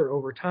together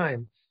over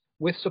time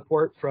with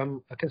support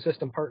from a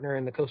consistent partner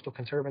in the Coastal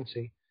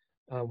Conservancy.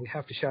 We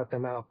have to shout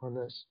them out on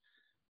this.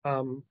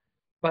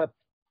 But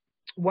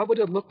what would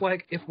it look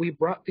like if we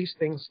brought these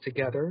things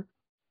together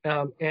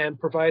and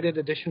provided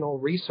additional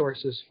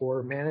resources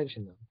for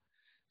managing them?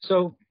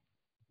 So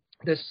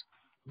this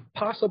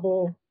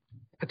possible,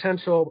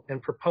 potential,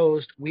 and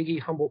proposed Wigi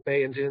Humboldt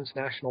Bay and Dunes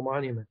National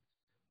Monument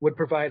would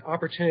provide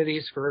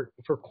opportunities for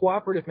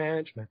cooperative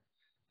management.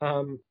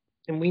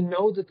 And we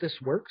know that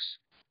this works.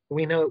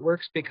 We know it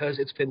works because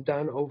it's been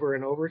done over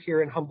and over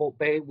here in Humboldt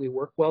Bay. We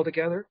work well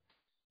together.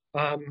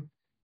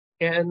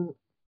 And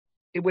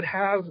it would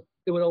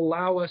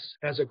allow us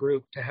as a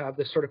group to have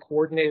this sort of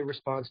coordinated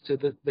response to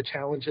the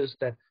challenges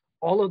that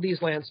all of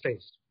these lands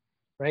face.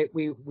 right?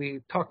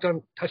 We touched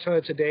on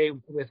it today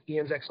with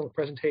Ian's excellent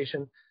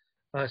presentation.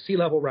 Sea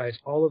level rise,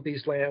 all of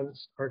these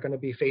lands are going to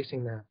be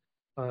facing that.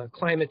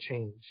 Climate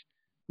change,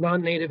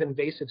 non-native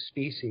invasive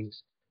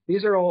species.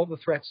 These are all the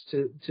threats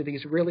to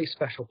these really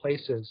special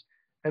places.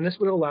 And this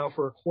would allow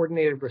for a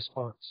coordinated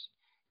response.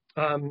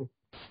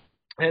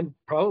 And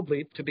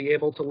probably to be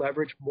able to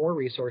leverage more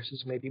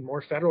resources, maybe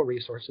more federal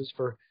resources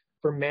for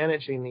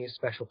managing these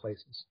special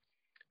places.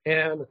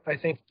 And I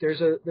think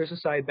there's a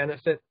side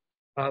benefit,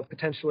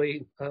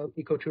 potentially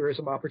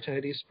ecotourism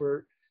opportunities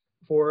for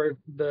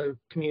the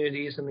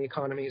communities and the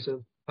economies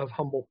of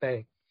Humboldt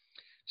Bay.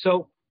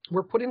 So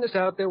we're putting this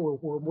out there.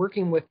 We're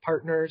working with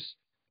partners,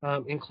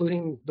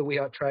 including the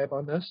Wiyot tribe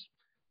on this.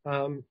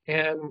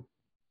 And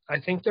I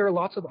think there are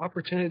lots of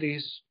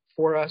opportunities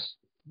for us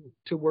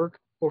to work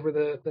over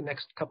the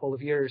next couple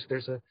of years.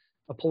 There's a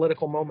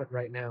political moment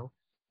right now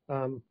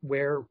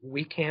where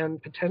we can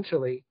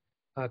potentially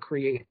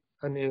create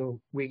a new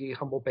Wigi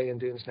Humboldt Bay and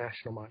Dunes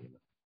National Monument.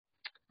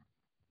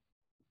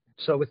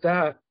 So with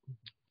that,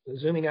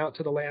 zooming out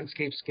to the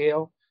landscape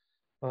scale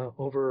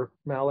over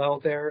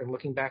Malel there and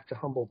looking back to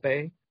Humboldt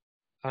Bay,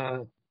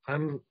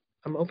 I'm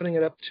opening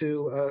it up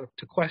to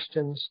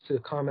questions, to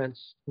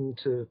comments, and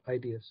to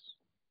ideas.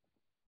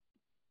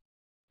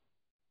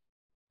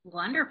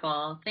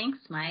 Wonderful. Thanks,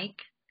 Mike.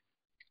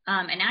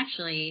 And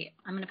actually,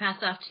 I'm going to pass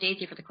it off to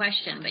Daisy for the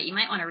question, but you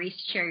might want to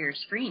re-share your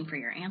screen for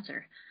your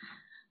answer.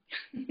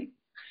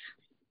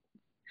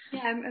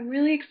 Yeah, I'm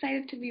really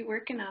excited to be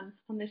working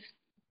on this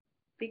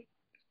big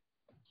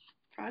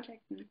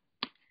project.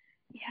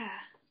 Yeah,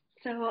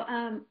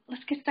 so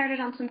let's get started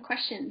on some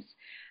questions.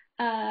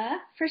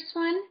 First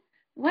one,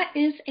 what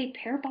is a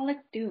parabolic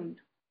dune?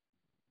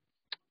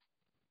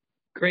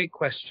 Great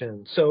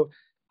question. So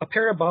a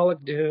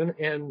parabolic dune,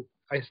 and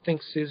I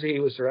think Susie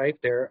was right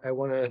there. I'm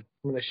going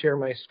to share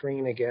my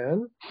screen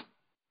again.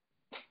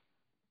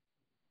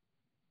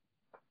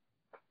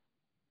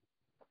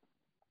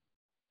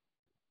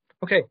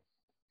 Okay,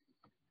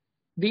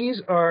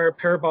 these are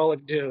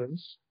parabolic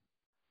dunes,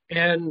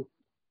 and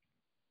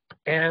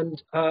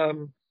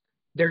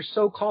they're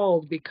so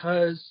called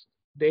because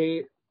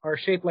they are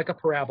shaped like a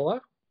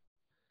parabola,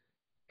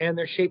 and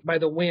they're shaped by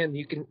the wind.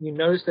 You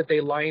notice that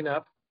they line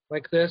up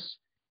like this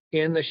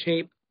in the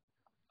shape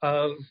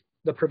of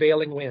the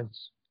prevailing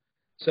winds.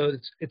 So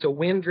it's a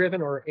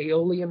wind-driven or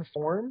aeolian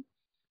form,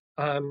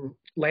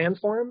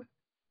 landform,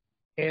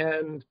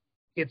 and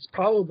it's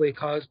probably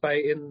caused by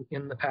in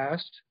the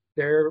past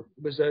there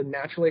was a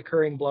naturally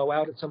occurring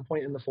blowout at some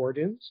point in the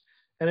foredunes,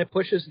 and it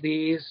pushes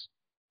these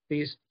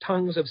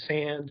tongues of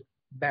sand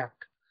back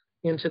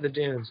into the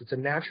dunes. It's a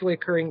naturally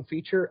occurring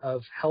feature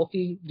of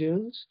healthy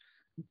dunes,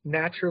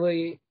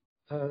 naturally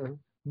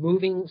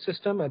moving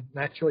system, a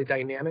naturally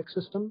dynamic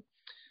system.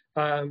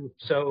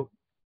 So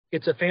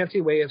it's a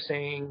fancy way of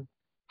saying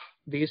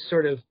these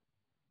sort of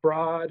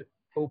broad,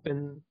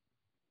 open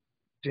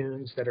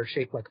dunes that are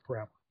shaped like a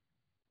parabola.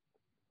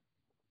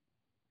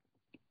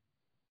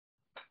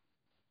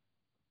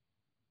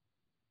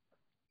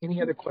 Any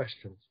other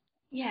questions?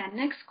 Yeah,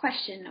 next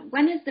question.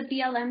 When is the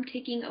BLM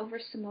taking over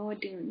Samoa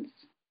Dunes?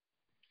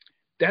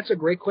 That's a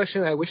great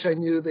question. I wish I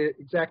knew the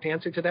exact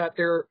answer to that.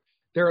 There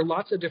are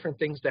lots of different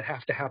things that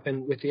have to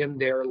happen within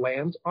their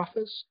lands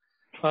office.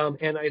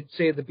 And I'd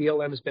say the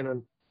BLM has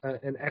been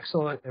an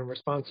excellent and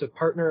responsive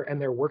partner, and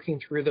they're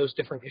working through those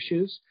different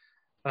issues.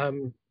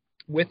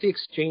 With the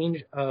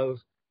exchange of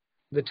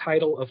the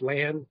title of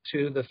land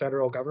to the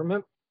federal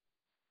government,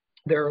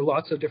 there are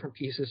lots of different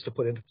pieces to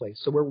put into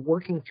place. So we're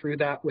working through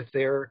that with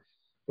their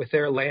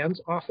lands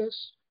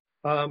office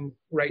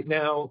right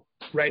now,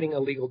 writing a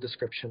legal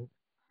description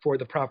for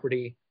the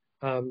property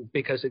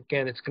because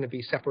again, it's going to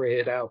be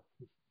separated out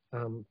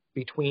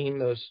between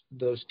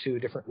those two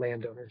different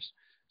landowners.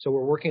 So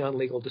we're working on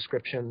legal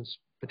descriptions,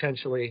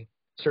 potentially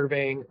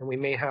surveying, and we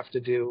may have to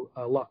do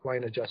a lot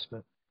line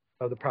adjustment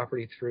of the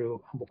property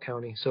through Humboldt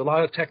County. So a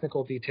lot of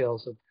technical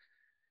details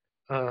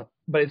of,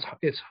 but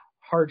it's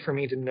hard for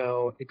me to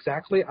know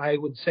exactly. I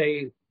would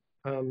say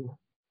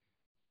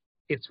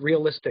it's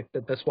realistic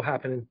that this will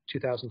happen in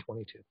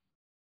 2022.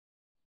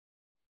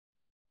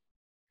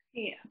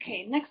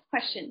 Okay, next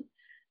question.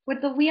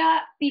 Would the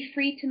Wiyot be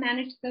free to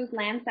manage those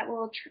lands that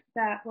will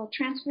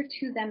transfer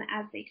to them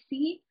as they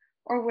see,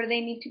 or would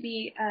they need to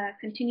be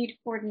continued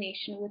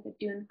coordination with a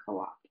dune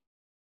co-op?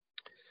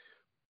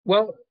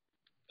 Well,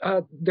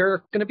 there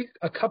are going to be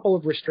a couple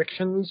of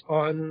restrictions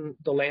on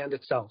the land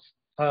itself.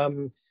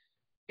 And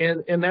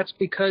that's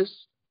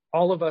because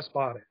all of us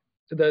bought it.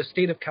 So the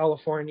state of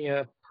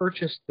California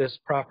purchased this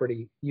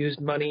property, used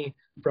money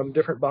from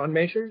different bond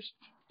measures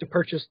to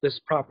purchase this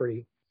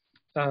property.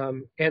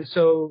 And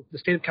so the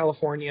state of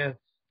California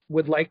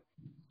would like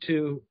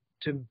to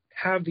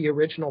have the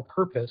original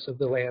purpose of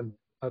the land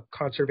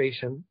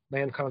conservation,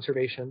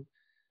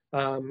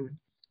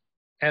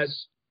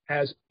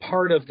 as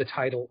part of the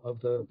title of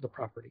the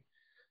property.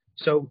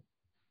 So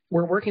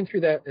we're working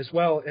through that as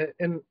well.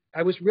 And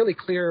I was really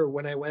clear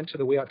when I went to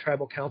the Wiyot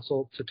Tribal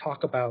Council to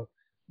talk about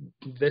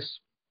this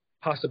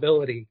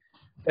possibility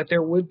that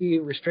there would be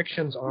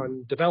restrictions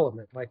on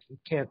development. Like you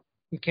can't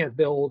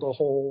build a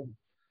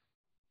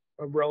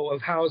row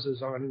of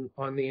houses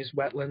on these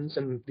wetlands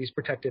and these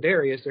protected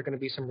areas. There are going to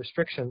be some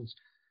restrictions.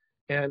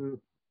 And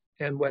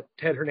what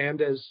Ted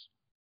Hernandez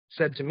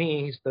said to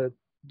me, he's the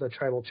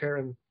tribal chair,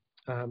 and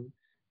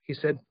he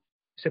said,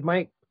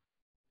 Mike,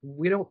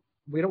 we don't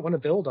want to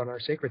build on our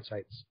sacred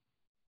sites.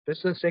 This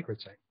is a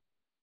sacred site.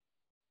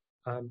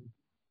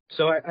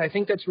 So I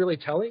think that's really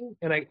telling.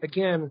 And I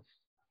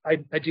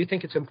do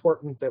think it's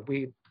important that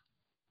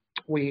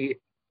we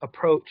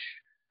approach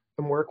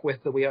and work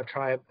with the Wiyot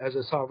tribe as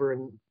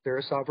they're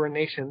a sovereign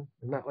nation,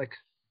 not like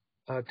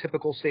a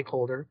typical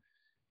stakeholder.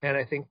 And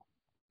I think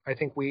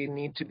we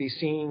need to be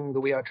seeing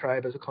the Wiyot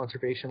tribe as a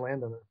conservation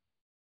landowner.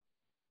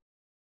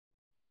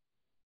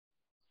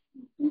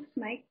 Thanks,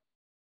 Mike.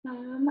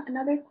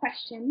 Another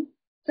question.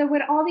 So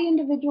would all the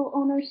individual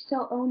owners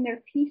still own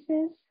their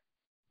pieces,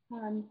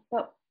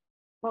 but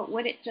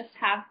would it just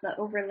have the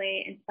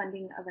overlay and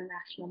funding of a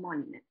national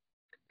monument?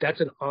 That's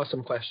an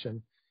awesome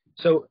question.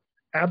 So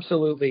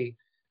absolutely.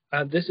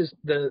 This is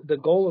the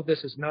goal of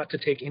this is not to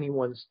take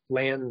anyone's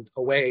land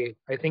away.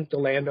 I think the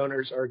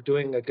landowners are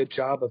doing a good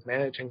job of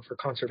managing for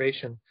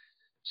conservation.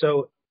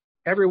 So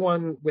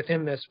everyone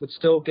within this would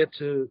still get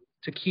to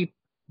keep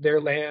their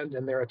land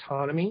and their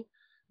autonomy,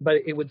 but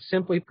it would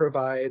simply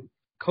provide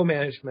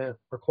co-management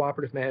or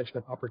cooperative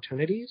management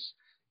opportunities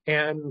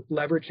and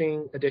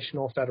leveraging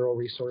additional federal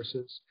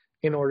resources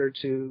in order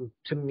to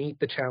meet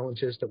the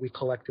challenges that we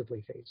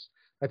collectively face.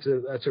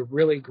 That's a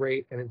really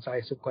great and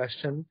incisive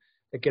question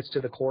that gets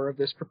to the core of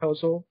this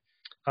proposal.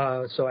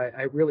 So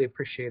I really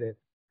appreciate it.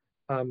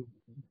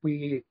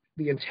 The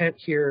intent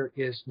here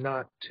is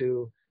not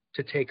to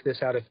take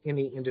this out of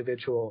any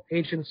individual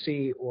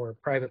agency or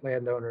private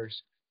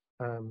landowners'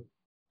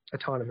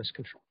 autonomous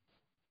control.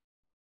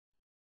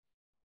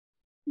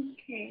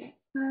 Okay.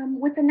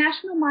 With the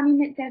National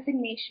Monument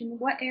designation,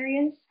 what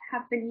areas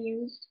have been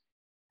used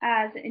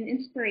as an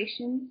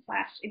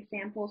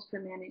inspiration/examples for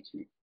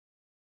management?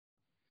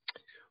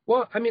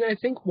 Well, I mean, I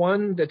think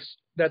one that's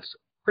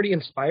pretty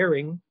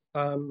inspiring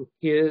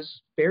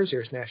is Bears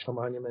Ears National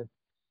Monument.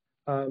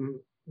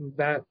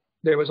 That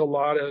there was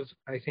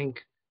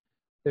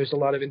there's a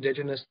lot of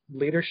indigenous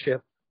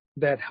leadership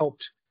that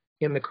helped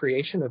in the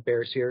creation of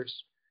Bears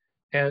Ears,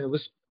 and it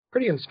was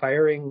pretty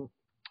inspiring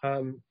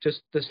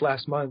just this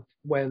last month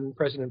when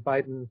President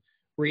Biden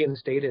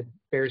reinstated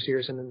Bears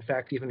Ears and in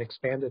fact even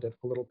expanded it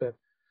a little bit.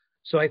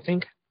 So I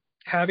think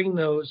having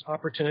those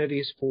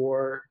opportunities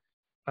for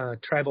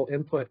tribal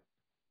input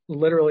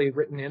literally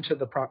written into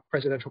the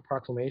presidential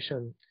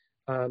proclamation,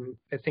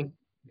 I think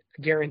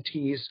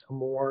guarantees a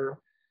more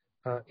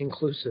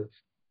inclusive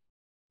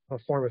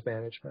form of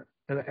management.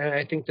 And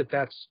I think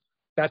that's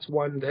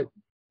one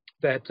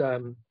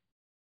that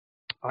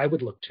I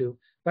would look to.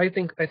 I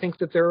think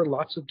that there are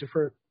lots of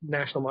different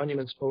national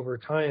monuments over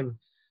time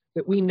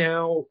that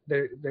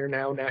they're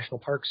now national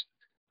parks.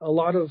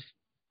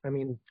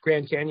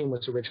 Grand Canyon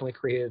was originally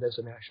created as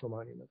a national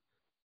monument,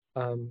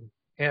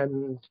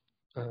 and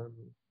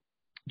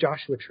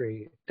Joshua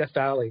Tree, Death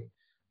Valley,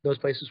 those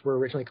places were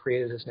originally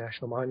created as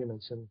national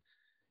monuments,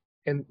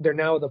 and they're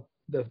now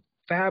the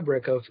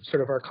fabric of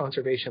sort of our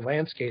conservation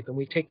landscape. And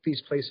we take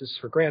these places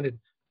for granted,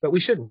 but we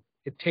shouldn't.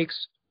 It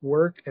takes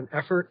work and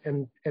effort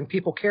and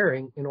people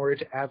caring in order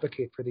to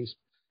advocate for these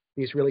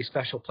really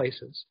special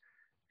places.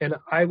 And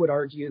I would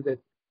argue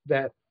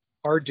that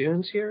our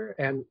dunes here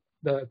and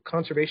the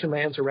conservation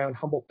lands around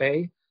Humboldt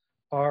Bay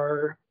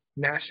are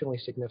nationally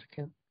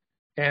significant,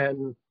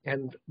 and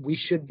we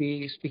should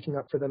be speaking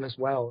up for them as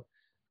well.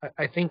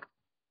 I think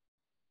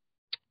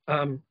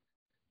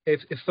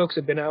if folks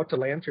have been out to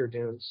Lanphier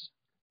Dunes,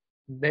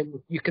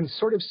 then you can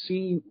sort of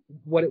see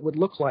what it would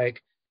look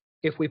like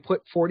if we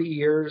put 40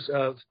 years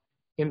of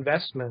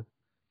investment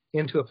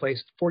into a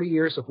place, 40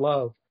 years of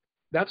love.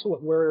 That's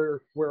what we're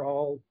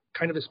all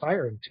kind of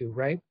aspiring to,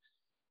 right?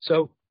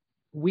 So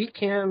we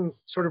can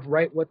sort of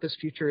write what this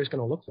future is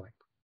going to look like.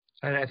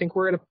 And I think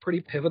we're at a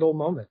pretty pivotal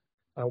moment.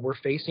 We're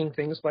facing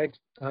things like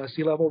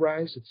sea level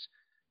rise.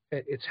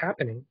 It's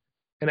happening.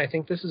 And I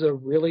think this is a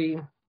really,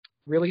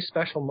 really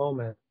special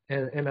moment.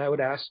 And I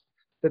would ask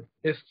that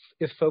if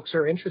folks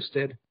are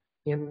interested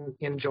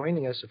in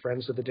joining us,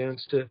 Friends of the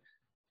Dunes, to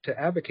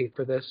advocate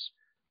for this,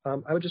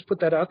 I would just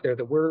put that out there,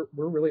 that we're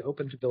really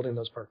open to building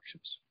those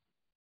partnerships.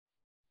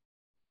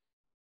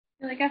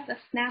 I got the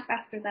snap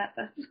after that.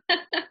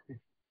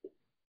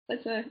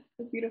 That's a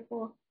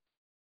beautiful,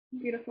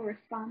 beautiful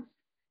response.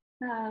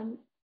 And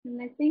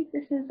I think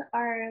this is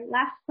our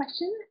last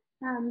question.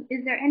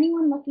 Is there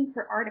anyone looking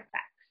for artifacts?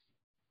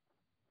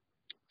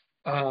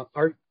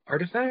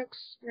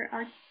 Artifacts? Or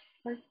artists?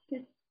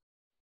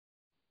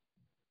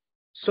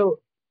 So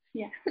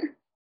yeah.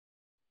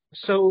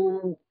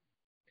 So,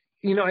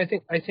 I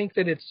think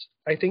that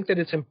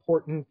it's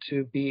important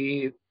to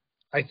be,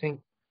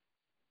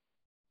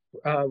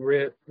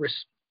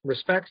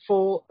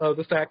 respectful of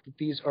the fact that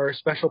these are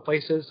special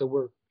places,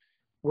 that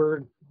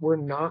we're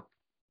not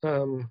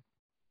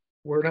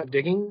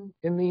digging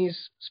in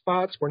these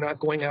spots. We're not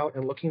going out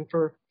and looking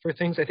for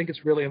things. I think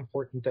it's really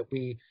important that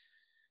we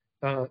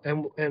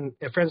and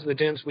Friends of the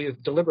Dunes, we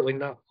have deliberately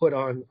not put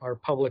on our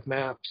public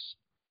maps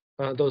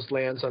those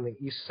lands on the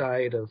east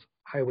side of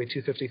Highway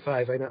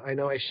 255. I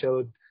know I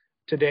showed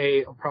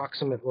today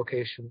approximate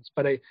locations,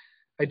 but I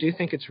do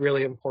think it's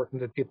really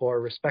important that people are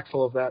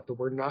respectful of that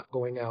we're not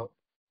going out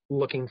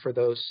looking for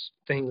those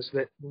things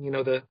that,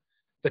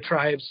 the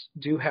tribes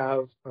do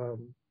have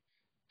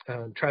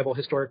tribal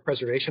historic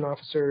preservation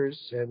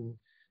officers, and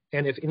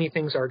if any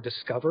things are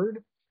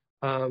discovered,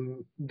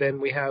 then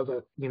we have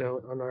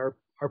on our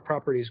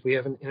properties, we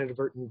have an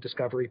inadvertent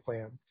discovery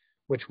plan,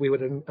 which we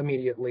would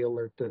immediately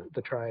alert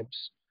the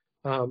tribes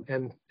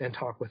and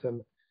talk with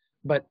them.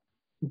 But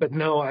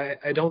no,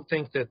 I don't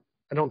think that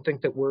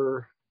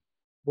we're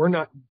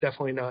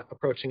definitely not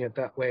approaching it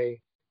that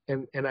way,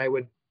 and I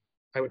would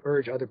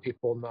urge other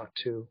people not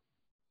to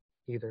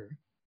either.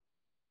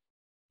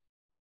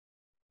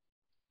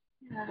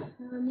 Yeah,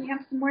 we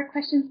have some more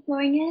questions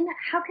flowing in.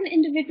 How can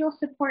individuals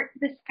support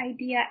this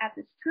idea at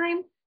this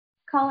time?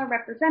 Call our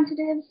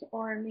representatives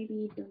or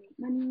maybe donate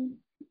money.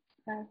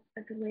 That's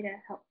a good way to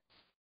help.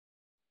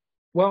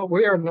 Well,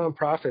 we are a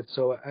nonprofit,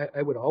 so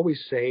I would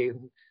always say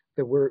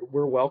that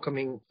we're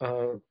welcoming,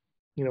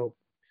 new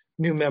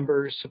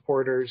members,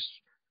 supporters,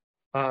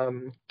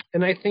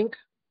 and I think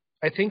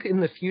in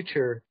the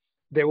future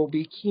there will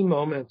be key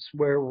moments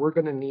where we're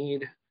going to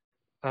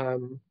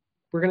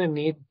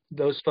need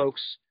those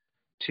folks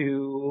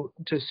to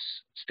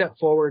step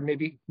forward,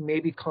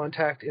 maybe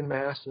contact en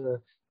masse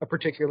a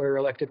particular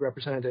elected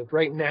representative.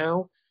 Right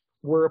now,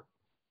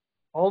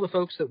 all the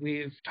folks that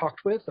we've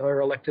talked with,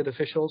 our elected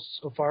officials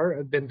so far,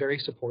 have been very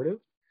supportive.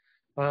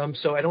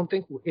 So I don't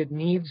think it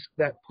needs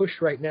that push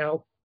right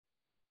now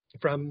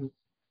from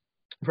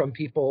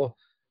people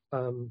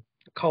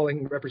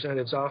calling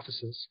representatives'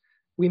 offices.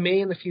 We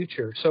may in the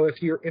future. So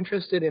if you're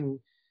interested in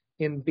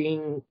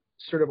being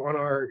sort of on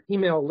our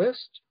email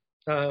list,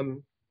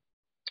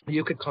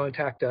 you could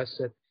contact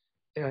us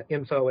at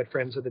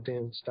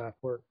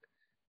info@friendsofthedunes.org,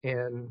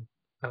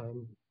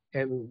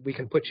 and we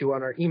can put you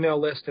on our email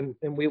list, and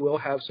we will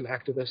have some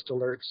activist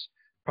alerts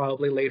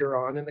probably later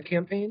on in the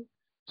campaign.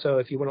 So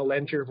if you want to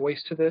lend your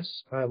voice to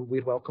this,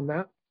 we'd welcome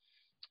that.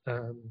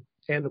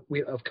 And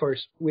we, of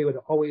course, we would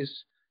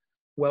always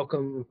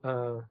welcome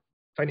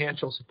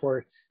financial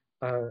support.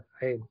 I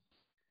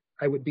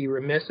would be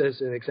remiss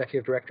as an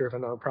executive director of a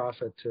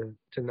nonprofit to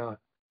not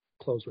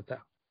close with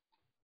that.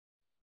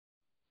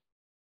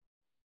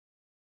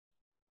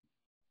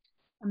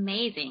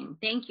 Amazing.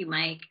 Thank you,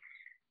 Mike.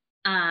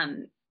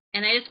 And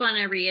I just want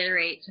to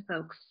reiterate to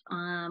folks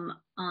on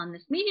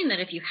this meeting that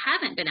if you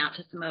haven't been out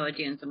to Samoa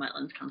Dunes and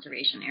Wetlands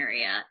Conservation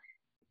Area,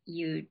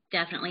 you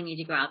definitely need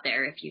to go out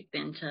there. If you've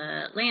been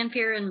to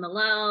Lanphier and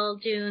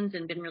Malel Dunes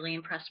and been really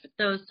impressed with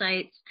those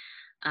sites,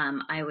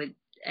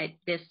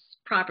 this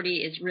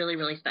property is really,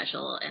 really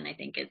special, and I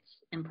think it's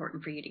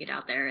important for you to get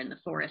out there, and the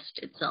forest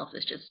itself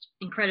is just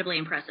incredibly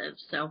impressive.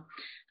 So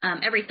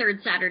every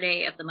third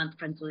Saturday of the month,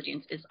 Friends of the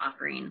Dunes is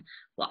offering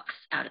walks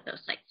out at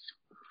those sites.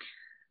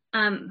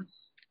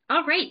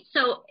 All right,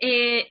 so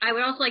I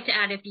would also like to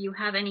add, if you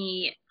have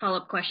any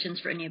follow-up questions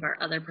for any of our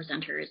other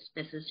presenters,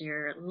 this is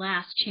your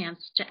last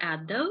chance to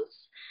add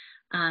those.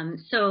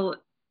 So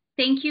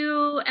thank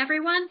you,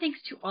 everyone.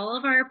 Thanks to all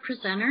of our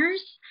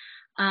presenters.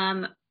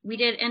 We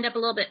did end up a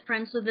little bit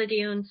Friends of the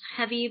Dunes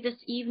heavy this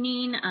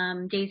evening.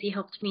 Daisy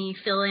helped me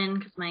fill in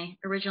because my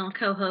original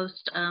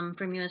co-host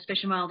from U.S.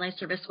 Fish and Wildlife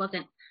Service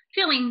wasn't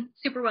feeling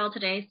super well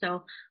today,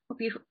 so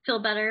hope you feel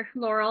better,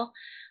 Laurel.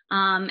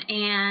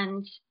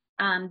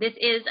 This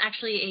is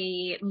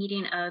actually a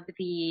meeting of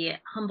the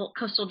Humboldt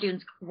Coastal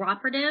Dunes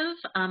Cooperative,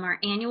 our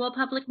annual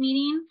public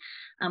meeting,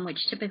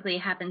 which typically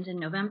happens in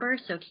November.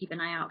 So keep an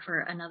eye out for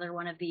another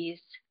one of these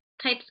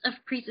types of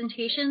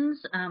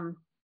presentations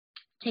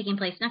taking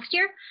place next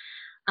year.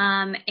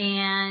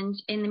 And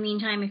in the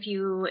meantime, if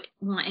you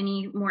want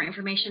any more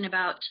information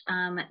about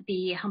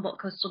the Humboldt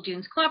Coastal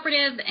Dunes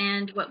Cooperative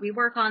and what we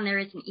work on, there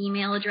is an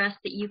email address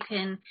that you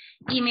can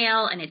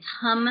email, and it's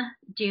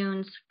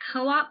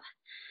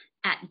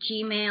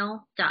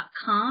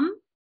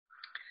humdunescoop@gmail.com.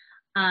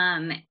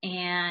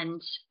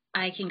 And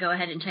I can go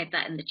ahead and type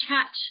that in the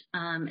chat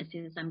as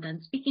soon as I'm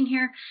done speaking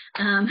here.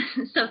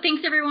 So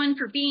thanks everyone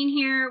for being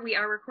here. We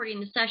are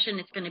recording the session.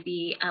 It's going to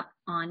be up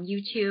on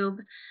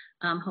YouTube,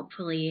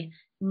 hopefully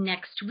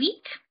next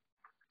week.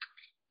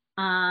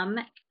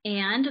 And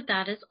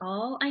that is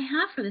all I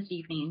have for this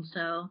evening.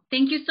 So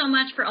thank you so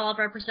much for all of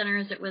our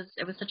presenters. It was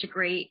such a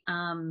great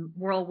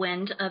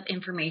whirlwind of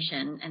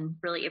information, and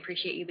really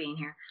appreciate you being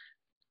here.